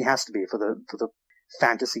 He has to be for the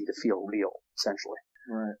fantasy to feel real, essentially.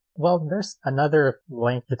 Right. Well, there's another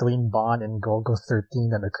link between Bond and Golgo 13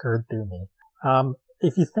 that occurred to me.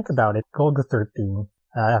 If you think about it, Golgo 13,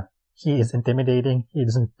 he is intimidating, he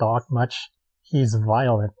doesn't talk much, he's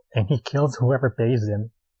violent, and he kills whoever pays him.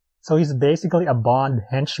 So he's basically a Bond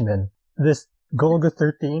henchman. This Golgo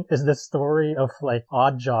 13 is the story of, like,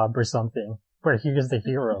 Odd Job or something, where he is the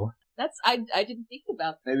hero. I didn't think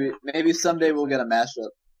about that. Maybe someday we'll get a mashup.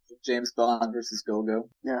 James Bond versus Golgo.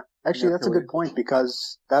 Yeah, actually, that's a good point,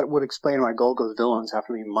 because that would explain why Golgo's villains have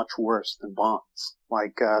to be much worse than Bond's.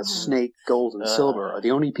 Like, Snake, Gold, and Silver are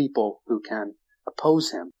the only people who can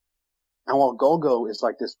oppose him. And while Golgo is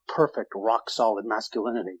like this perfect, rock-solid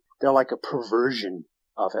masculinity, they're like a perversion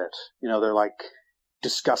of it. You know, they're like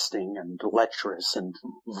disgusting and lecherous and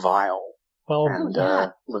vile and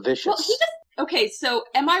lascivious. Well, okay, so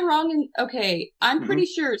am I wrong? I'm pretty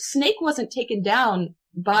sure Snake wasn't taken down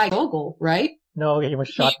by Golgo, right? No, he was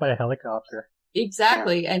shot by a helicopter.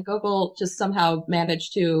 Exactly, and Golgo just somehow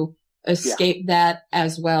managed to escape that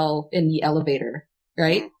as well in the elevator,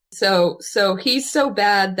 right? So he's so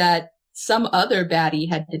bad that some other baddie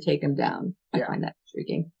had to take him down. I find that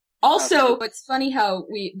intriguing. Also, it's funny how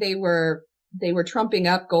they were trumping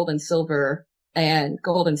up Gold and Silver, and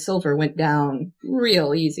Gold and Silver went down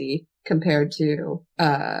real easy compared to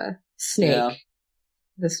Snake,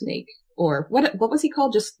 the Snake. Or what was he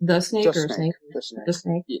called? Just the Snake Just or Snake? Snake? The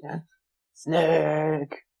Snake. Yeah.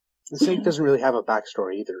 Snake. The Snake doesn't really have a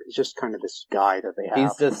backstory either. He's just kind of this guy that they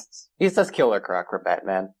have. He's just Killer Croc for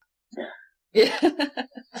Batman. Yeah.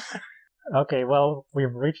 Okay, well,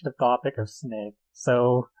 we've reached the topic of Snake,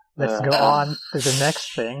 so let's go on to the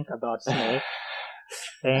next thing about Snake.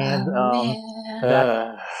 And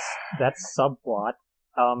that's subplot.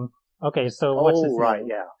 Okay, so what's his name?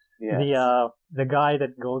 Yeah. The guy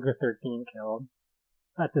that Golgo 13 killed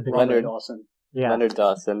at the beginning. Leonard Dawson. Yeah. Leonard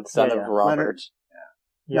Dawson, son of Robert. Leonard.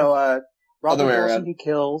 Yep. No, Robert way Dawson around. he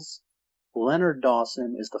kills. Leonard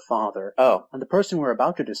Dawson is the father. Oh, And the person we're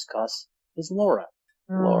about to discuss is Laura.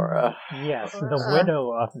 Laura. Yes, the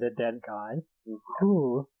widow of the dead guy,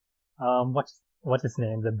 who, what's his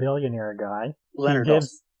name? The billionaire guy. Leonard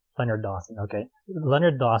Dawson. Leonard Dawson, okay.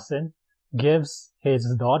 Leonard Dawson gives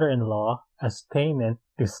his daughter-in-law as payment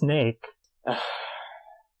to Snake.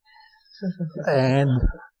 And,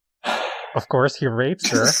 of course, he rapes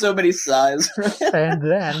her. So many sighs. And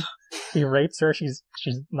then he rapes her. She's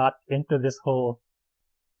not into this whole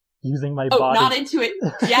using my body. Not into it.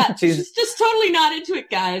 Yeah, she's just totally not into it,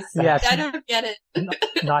 guys. Yes. I don't get it.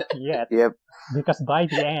 Not yet. Yep. Because by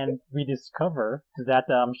the end, we discover that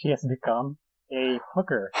she has become a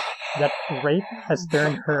hooker. That rape has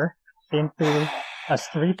turned her into a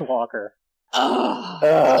streetwalker.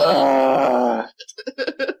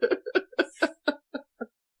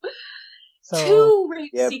 So, 2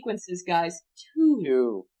 rape sequences, guys.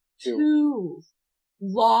 Two. Two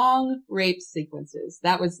long rape sequences.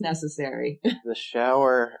 That was necessary. The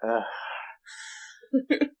shower.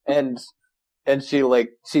 And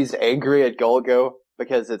she's angry at Golgo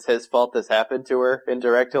because it's his fault this happened to her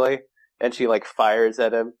indirectly. And she fires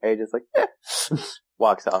at him and he just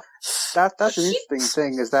walks off. That's an interesting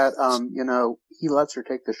thing is that, he lets her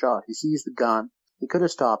take the shot. He sees the gun. He could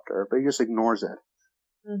have stopped her, but he just ignores it.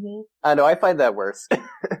 Mm-hmm. I know, I find that worse.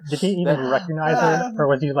 Did he even recognize her? Or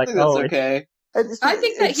was he like, that's okay. I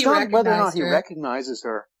think that it's he not whether or not he recognized her. recognizes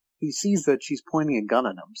her. He sees that she's pointing a gun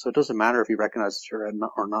at him, so it doesn't matter if he recognizes her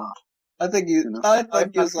or not. I think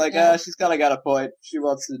he was like, she's kind of got a point. She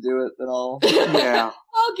wants to do it, then I'll. Yeah.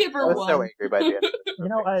 I'll give her I was one. so angry by the end. You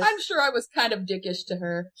know, I'm sure I was kind of dickish to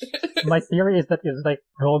her. my theory is that it's like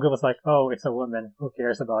Golgo was like, "Oh, it's a woman. Who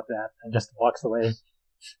cares about that?" and just walks away.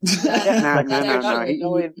 No.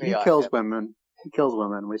 He on kills him. women. He kills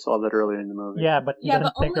women. We saw that earlier in the movie. Yeah, but he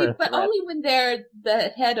didn't think her a threat. only when they're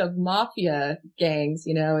the head of mafia gangs.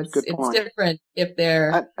 You know, Good it's point. different if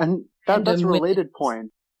they're. And that's a related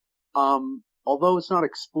point. Although it's not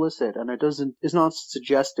explicit and it's not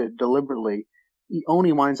suggested deliberately, he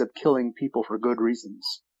only winds up killing people for good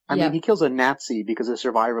reasons. I mean, he kills a Nazi because a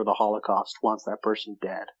survivor of the Holocaust wants that person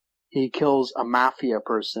dead. He kills a mafia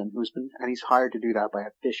person and he's hired to do that by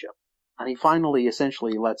a bishop. And he finally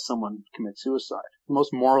essentially lets someone commit suicide. The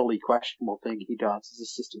most morally questionable thing he does is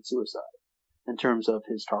assisted suicide in terms of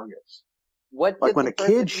his targets. What Like did when the a kid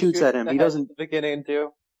person shoots who at him, the he head doesn't. at the beginning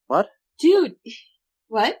do? What? Dude,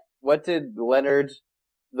 what? What did Leonard,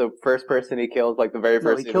 the first person he killed, like the very No,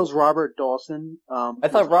 first? he kills Robert Dawson. I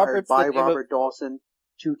thought Robert's by the name Robert Dawson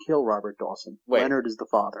to kill Robert Dawson. Wait. Leonard is the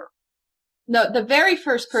father. No, the very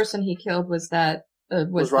first person he killed was the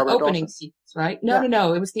Robert opening Dawson. sequence, right?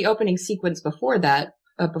 No. It was the opening sequence before that,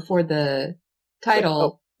 before the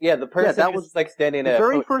title. Yeah, the person that who's was like standing The at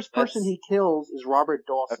very podium. first person he kills is Robert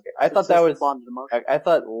Dawson. Okay, I thought that was. bonded emotion.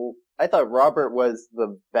 I thought Robert was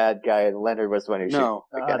the bad guy and Leonard was the one who No.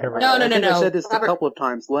 shoots. Okay. No. I think I said this Robert- a couple of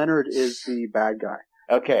times. Leonard is the bad guy.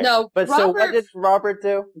 Okay. No, But so what Robert- did Robert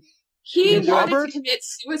do? He Did wanted Robert? to commit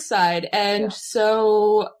suicide and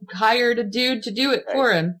so hired a dude to do it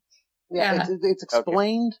for him. Yeah. It's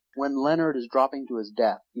explained when Leonard is dropping to his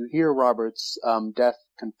death. You hear Robert's death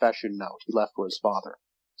confession note he left for his father.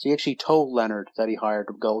 So he actually told Leonard that he hired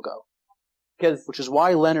Golgo. Which is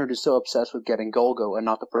why Leonard is so obsessed with getting Golgo and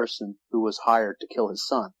not the person who was hired to kill his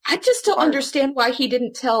son. I just don't understand why he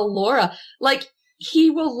didn't tell Laura. Like,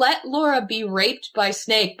 he will let Laura be raped by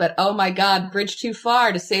Snake, but oh my god, bridge too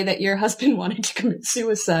far to say that your husband wanted to commit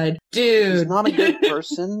suicide. Dude. He's not a good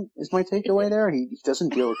person, is my takeaway there. He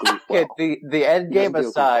doesn't deal with grief well. Okay, the end game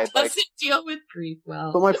aside, like, Doesn't deal with grief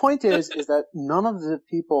well. But my point is that none of the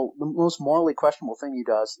most morally questionable thing he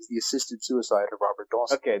does is the assisted suicide of Robert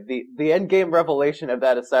Dawson. okay, the end game revelation of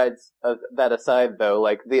that aside though,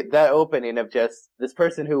 like that opening of just this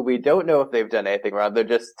person who we don't know if they've done anything wrong, they're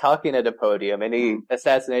just talking at a podium and he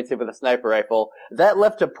assassinates him with a sniper rifle. That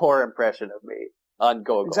left a poor impression of me on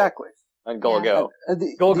Golgo. Exactly. On Golgo.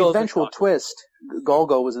 The eventual twist,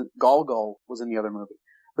 Golgo was in the other movie.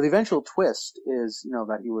 But the eventual twist is,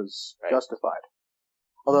 that he was justified.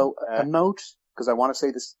 Although, a note, because I want to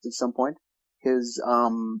say this at some point, his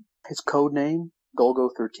code name, Golgo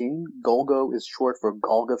 13, Golgo is short for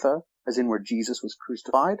Golgotha, as in where Jesus was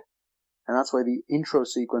crucified. And that's why the intro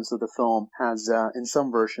sequence of the film has, in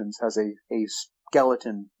some versions, has a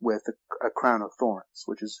skeleton with a crown of thorns,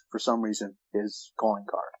 which is, for some reason, his calling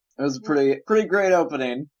card. It was a pretty great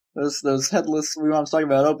opening. Those headless, we want to talk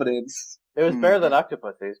about openings. It was better than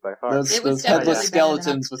Octopussy's by far. Those headless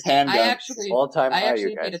skeletons with handguns. All-time high,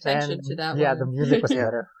 actually you guys. paid attention to that Yeah, one. the music was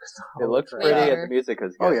better. It looks pretty and the music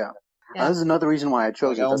is good. Oh, yeah. This is another reason why I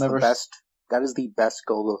chose it. That is the best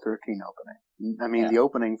Golgo 13 opening. I mean, the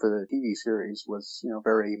opening for the TV series was,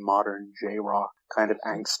 very modern J-rock, kind of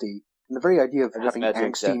angsty. And the very idea of having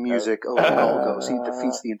angsty music over Golgo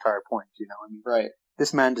defeats the entire point, Right.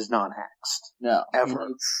 This man does not angst. No. Ever.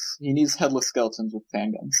 He needs headless skeletons with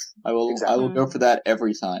handguns. I will go for that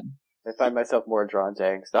every time. I find myself more drawn to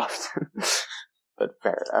angst often. But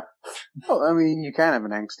fair enough. Well, I mean, you can have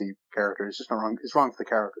an angsty character. It's just not wrong. It's wrong for the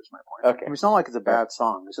character, is my point. Okay. I mean, it's not like it's a bad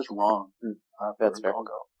song. It's just wrong. That's fair.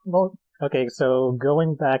 Well, okay, so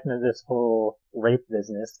going back into this whole rape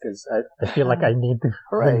business, because I feel like I need to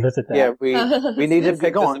revisit that. Yeah, we need to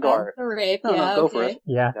pick this apart. Rape, go for it.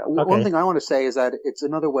 Yeah. Okay. One thing I want to say is that it's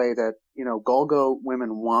another way that, Golgo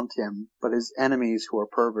women want him, but his enemies who are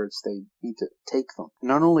perverts, they need to take them.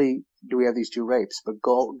 Not only do we have these two rapes, but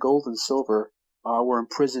Gold and Silver were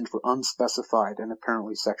imprisoned for unspecified and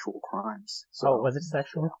apparently sexual crimes. So, was it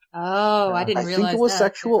sexual? Oh, I didn't realize that. I think it was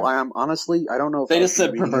sexual. I don't know if they just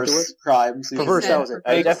said perverse crimes. Perverse, that was it.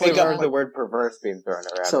 I definitely heard the word perverse being thrown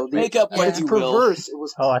around. So make up what you perverse. will. It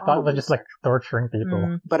was. I thought it was just like torturing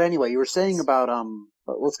people. But anyway, you were saying about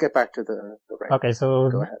let's get back to the rape. Okay, so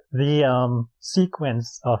the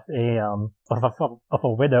sequence of a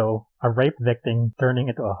widow, a rape victim turning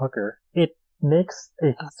into a hooker, it makes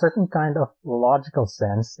a certain kind of logical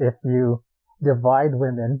sense if you divide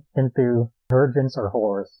women into virgins or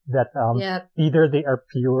whores. That either they are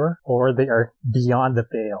pure or they are beyond the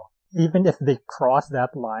pale. Even if they cross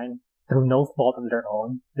that line through no fault of their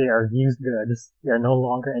own, they are used goods. They are no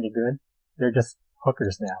longer any good. they're just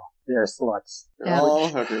hookers now. They're sluts. They're all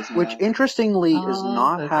hookers now. Which, interestingly, is Oh,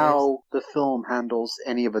 not hookers. how the film handles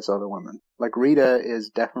any of its other women. Like, Rita is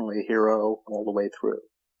definitely a hero all the way through.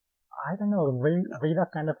 I don't know. Rita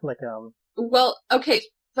kind of like Well, okay,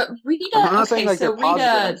 but Rita. I'm not saying like so they're positive.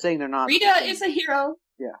 Rita. I'm saying they're not. Rita is a hero.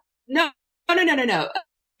 Yeah. No.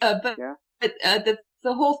 But Yeah.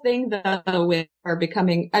 the whole thing though with her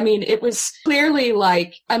becoming, I mean, it was clearly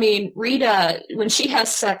like, I mean, Rita, when she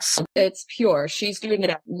has sex, it's pure. She's doing it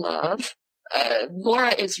out of love.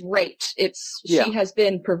 Laura is raped. Yeah. She has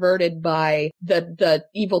been perverted by the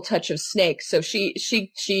evil touch of Snake. So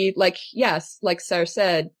she, like, yes, like Sarah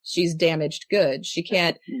said, she's damaged goods. She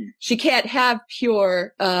can't have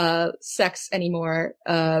pure, sex anymore,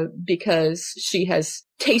 because she has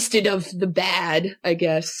tasted of the bad, I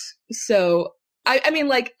guess. So, I mean,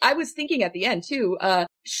 like, I was thinking at the end too,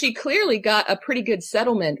 she clearly got a pretty good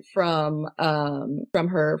settlement from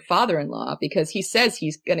her father-in-law, because he says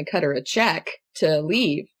he's gonna cut her a check to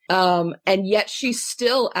leave. And yet she's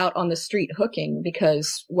still out on the street hooking,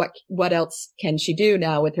 because what else can she do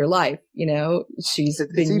now with her life? You know, she's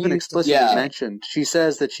It's been even used. explicitly mentioned. She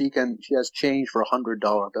says that she has change for $100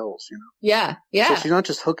 bills, you know. Yeah. So she's not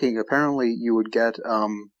just hooking. Apparently you would get,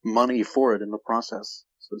 money for it in the process.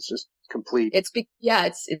 So it's just complete. It's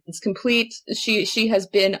complete. She has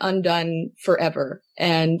been undone forever.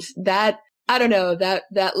 And that, I don't know, that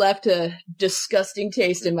left a disgusting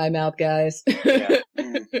taste in my mouth, guys. Yeah.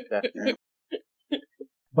 Definitely.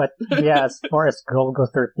 But yeah, as far as Golgo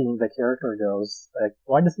 13, the character goes, like,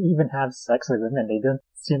 why does he even have sex with women? They don't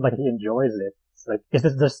seem like he enjoys it. It's like, is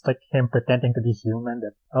it just like him pretending to be human?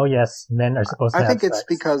 That, oh yes, men are supposed to have sex. I think it's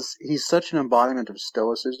because he's such an embodiment of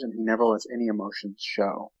stoicism, he never lets any emotions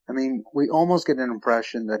show. I mean, we almost get an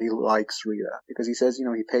impression that he likes Rita, because he says, you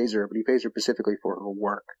know, he pays her, but he pays her specifically for her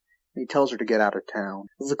work. He tells her to get out of town.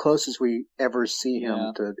 It's the closest we ever see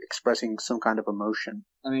him to expressing some kind of emotion.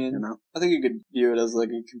 I mean, you know? I think you could view it as like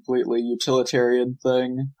a completely utilitarian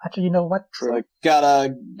thing. Actually, you know what? It's like,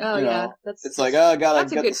 gotta, Oh you yeah, know, that's. it's like, oh, gotta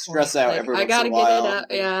That's a get the good stress point. out Like, every I once gotta in a get while. it out.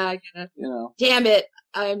 Yeah, I gotta. You know. Damn it!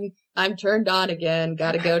 I'm turned on again.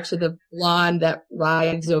 Gotta go to the blonde that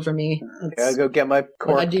rides over me. Gotta go get my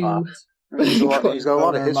What I cork do. pop. He's got a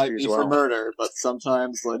lot of It might history be as well. for murder, but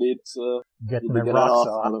sometimes I need to Get need my to get it rocks off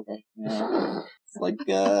off. another way. Yeah. It's like,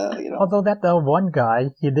 you know. Although that one guy,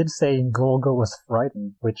 he did say Golgo was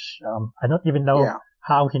frightened, which I don't even know Yeah.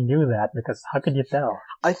 how he knew that, because how could you tell?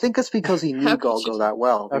 I think it's because he knew How could Golgo you- that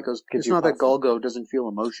well. How Because could it's you not that possibly- Golgo doesn't feel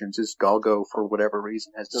emotions. It's Golgo, for whatever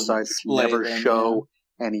reason, has Doesn't decided to display never them, show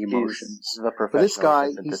any emotions. He's the But this professional guy,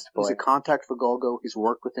 doesn't he's display. a contact for Golgo. He's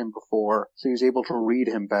worked with him before, so he's able to read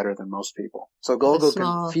him better than most people. So Golgo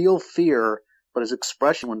small- can feel fear, but his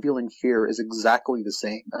expression when feeling fear is exactly the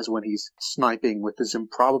same as when he's sniping with his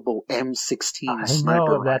improbable M16 I sniper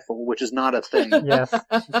know that- rifle, which is not a thing. Yes.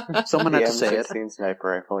 Someone The had to say it. M16 sniper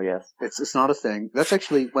rifle, yes. It's not a thing. That's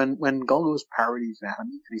actually when Golgo's parodies an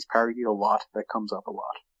enemy, and he's parodied a lot, that comes up a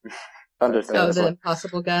lot. Understood. Oh, It's the like-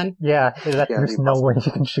 impossible gun. Yeah, Yeah, there's the no way impossible.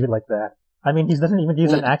 you can shoot like that. I mean, he doesn't even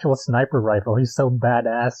use an actual sniper rifle. He's so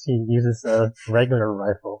badass, he uses a regular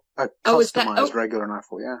rifle. A Oh, is that- customized oh. regular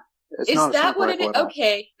rifle, yeah. It's Is not a that sniper what it rifle is? at all.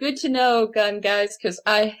 Okay, good to know, gun guys, because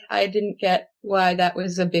I didn't get why that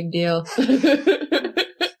was a big deal.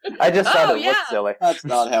 I just thought Oh, it yeah. looked silly. That's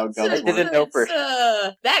not how guns I work. didn't know for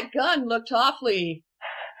that gun looked awfully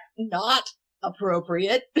not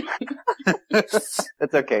appropriate.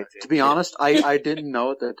 It's okay. To be honest, I didn't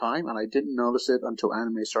know at the time, and I didn't notice it until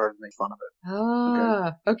anime started to make fun of it.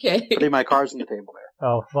 Ah, okay. Putting my cards on the table there.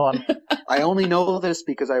 Oh, well, I only know this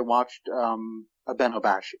because I watched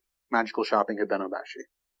Abenobashi, Magical Shopping Abenobashi,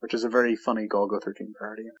 which is a very funny Golgo 13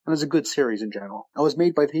 parody. And it's a good series in general. It was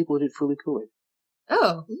made by the people who did Fooly Cooly.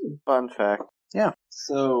 Oh, Fun fact.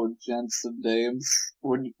 So, gents and dames,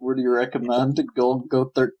 would you recommend Golgo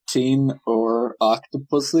 13 or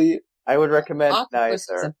Octopussy? I would recommend Octopus is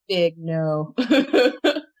neither. a big no.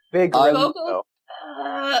 Big I'm- no. Golgo?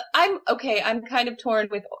 I'm kind of torn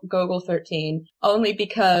with Golgo 13, only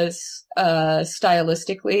because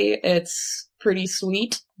stylistically it's pretty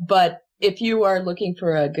sweet. But if you are looking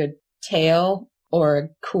for a good tale or a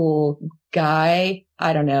cool guy,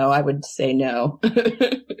 I don't know, I would say no.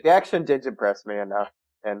 The action did impress me enough,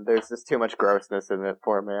 and there's just too much grossness in it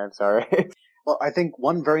for me. I'm sorry. Well, I think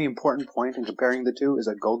one very important point in comparing the two is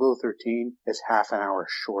that Golgo 13 is half an hour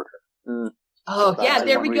shorter. Oh, That's yeah,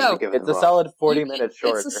 there one we reason go. to give it It's a vote. solid 40 You can- minutes it's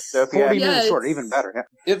shorter. a So if you 40 Yeah, minutes shorter, it's- even better.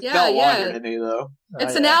 Yeah. It Yeah, felt yeah. longer to me, though.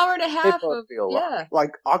 It's an hour and a half both of, feel long. yeah.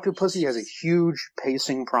 Like, Octopussy has a huge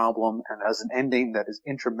pacing problem and has an ending that is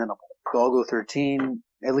interminable. Golgo 13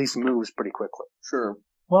 at least moves pretty quickly. Sure.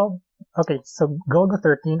 well, Okay, so Golgo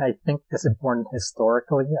 13 I think is important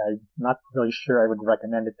historically. I'm not really sure I would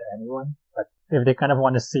recommend it to anyone, but if they kind of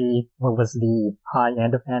want to see what was the high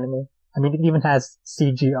end of anime, I mean, it even has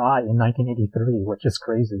CGI in 1983, which is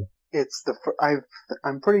crazy. It's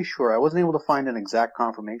I'm pretty sure, I wasn't able to find an exact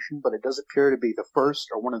confirmation, but it does appear to be the first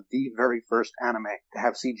or one of the very first anime to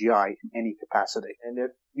have CGI in any capacity. And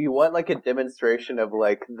if you want like a demonstration of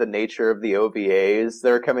like the nature of the OVAs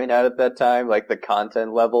that are coming out at that time, like the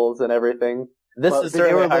content levels and everything, this is they were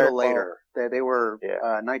certainly a higher little later. They were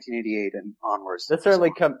 1988 and onwards. This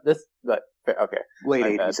certainly okay. Late My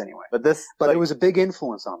 80s bad. anyway. But it was a big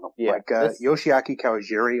influence on them. Yeah, like Yoshiaki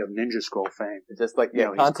Kawajiri of Ninja Scroll fame. Just like, You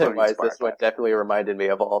know, he's content-wise, clearly this one definitely reminded me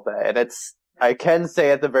of all that. And I can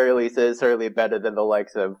say at the very least, it is certainly better than the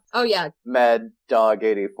likes of Oh yeah, Mad Dog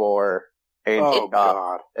 84, Angel Cop,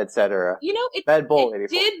 God. etc. you know, Mad Bull it 84.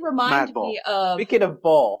 did remind Mad Bull. me of. Speaking of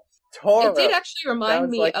Bull, Toro. It did actually remind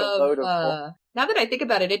Sounds me like a load of. of bull. Now that I think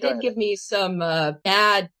about it, it Go did ahead. give me some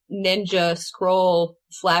bad Ninja Scroll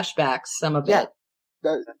flashbacks. Some of Yeah. it,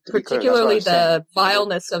 To be clear, particularly that's what I was the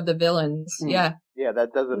vileness of the villains. Mm. Yeah. Yeah,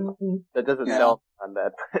 that doesn't Yeah. sell on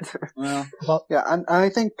that. Well, Yeah, and I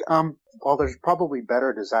think while there's probably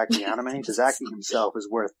better Dazaki anime, Dazaki himself is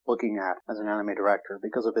worth looking at as an anime director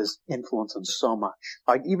because of his influence on so much.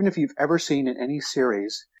 Like, even if you've ever seen in any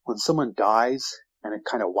series, when someone dies and it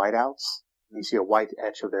kind of whiteouts, and you see a white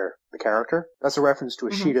etch of the character, that's a reference to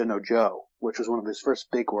Ashita no Joe, which was one of his first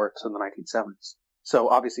big works in the 1970s. So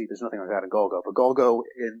obviously there's nothing like that in Golgo, but Golgo,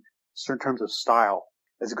 in certain terms of style,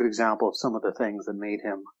 is a good example of some of the things that made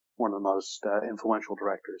him one of the most influential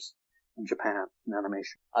directors in Japan in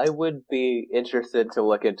animation. I would be interested to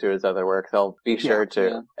look into his other works. I'll be sure to.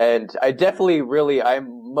 yeah. And I definitely I'm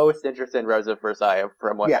most interested in Rosa Versailles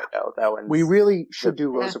from what I know. That one. We really should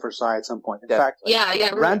do Rosa Versailles at some point. In fact,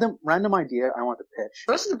 Yeah. random idea I want to pitch.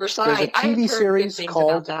 Rosa Versailles. There's a TV I have heard series good things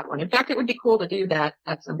called- about that one. In fact, it would be cool to do that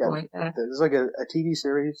at some Yeah. point. There's like a TV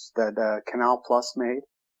series that Canal Plus made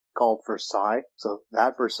called Versailles. So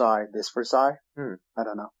that Versailles, this Versailles, I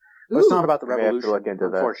don't know. But it's not about the Maybe I have to revolution, look into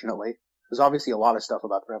that. unfortunately. There's obviously a lot of stuff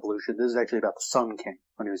about the revolution. This is actually about the Sun King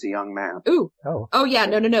when he was a young man. Ooh. Oh, Yeah.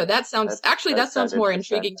 No. That sounds that that sounds more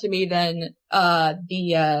interesting. intriguing to me than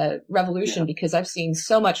the revolution because I've seen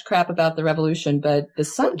so much crap about the revolution. But the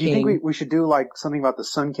Sun But do you King. think we should do like something about the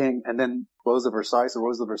Sun King and then Rosa Versailles? So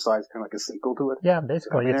Rosa Versailles is kind of like a sequel to it. yeah,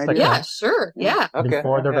 basically, I mean, it's I like do. Yeah. Sure. Yeah.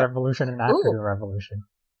 before the okay. revolution and after Ooh. the revolution.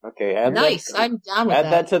 Okay, add Nice. That, I'm down with add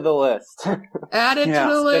that to the list. Add it Yeah.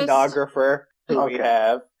 to the list. Stenographer who we Okay.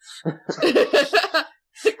 have.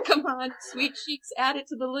 Come on, Sweet Cheeks, add it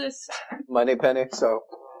to the list. Money Penny. So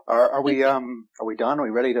are we done? Are we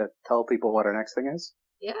ready to tell people what our next thing is?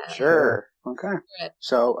 Yeah. Sure. Okay. Right.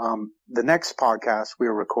 So the next podcast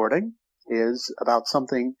we're recording is about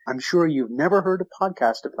something I'm sure you've never heard a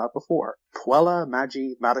podcast about before. Puella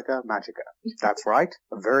Magi Magica Magica. That's right.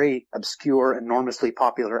 A very obscure, enormously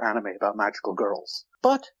popular anime about magical girls.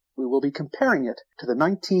 But we will be comparing it to the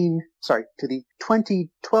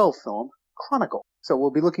 2012 film Chronicle. So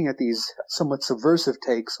we'll be looking at these somewhat subversive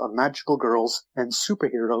takes on magical girls and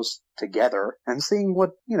superheroes together and seeing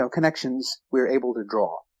what, connections we're able to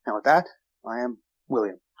draw. And with that, I am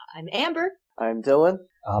William. I'm Amber. I'm Dylan.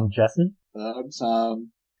 Jesse?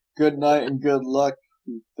 Tom. Good night and good luck,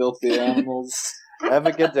 you filthy animals. Have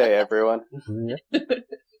a good day, everyone. Yep.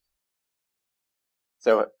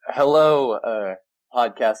 So, hello,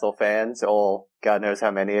 Podcastle fans. Oh, God knows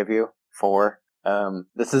how many of you. 4.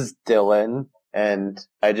 This is Dylan, and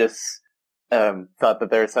I just thought that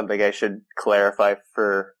there's something I should clarify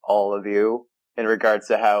for all of you in regards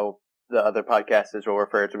to how the other podcasters will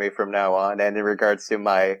refer to me from now on, and in regards to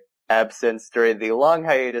my absence during the long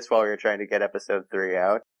hiatus while we were trying to get episode 3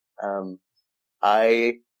 out.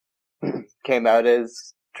 I came out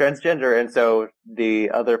as transgender, and so the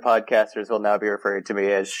other podcasters will now be referring to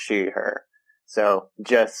me as she, her. So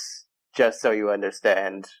just so you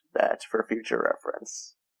understand that for future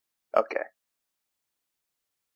reference. Okay.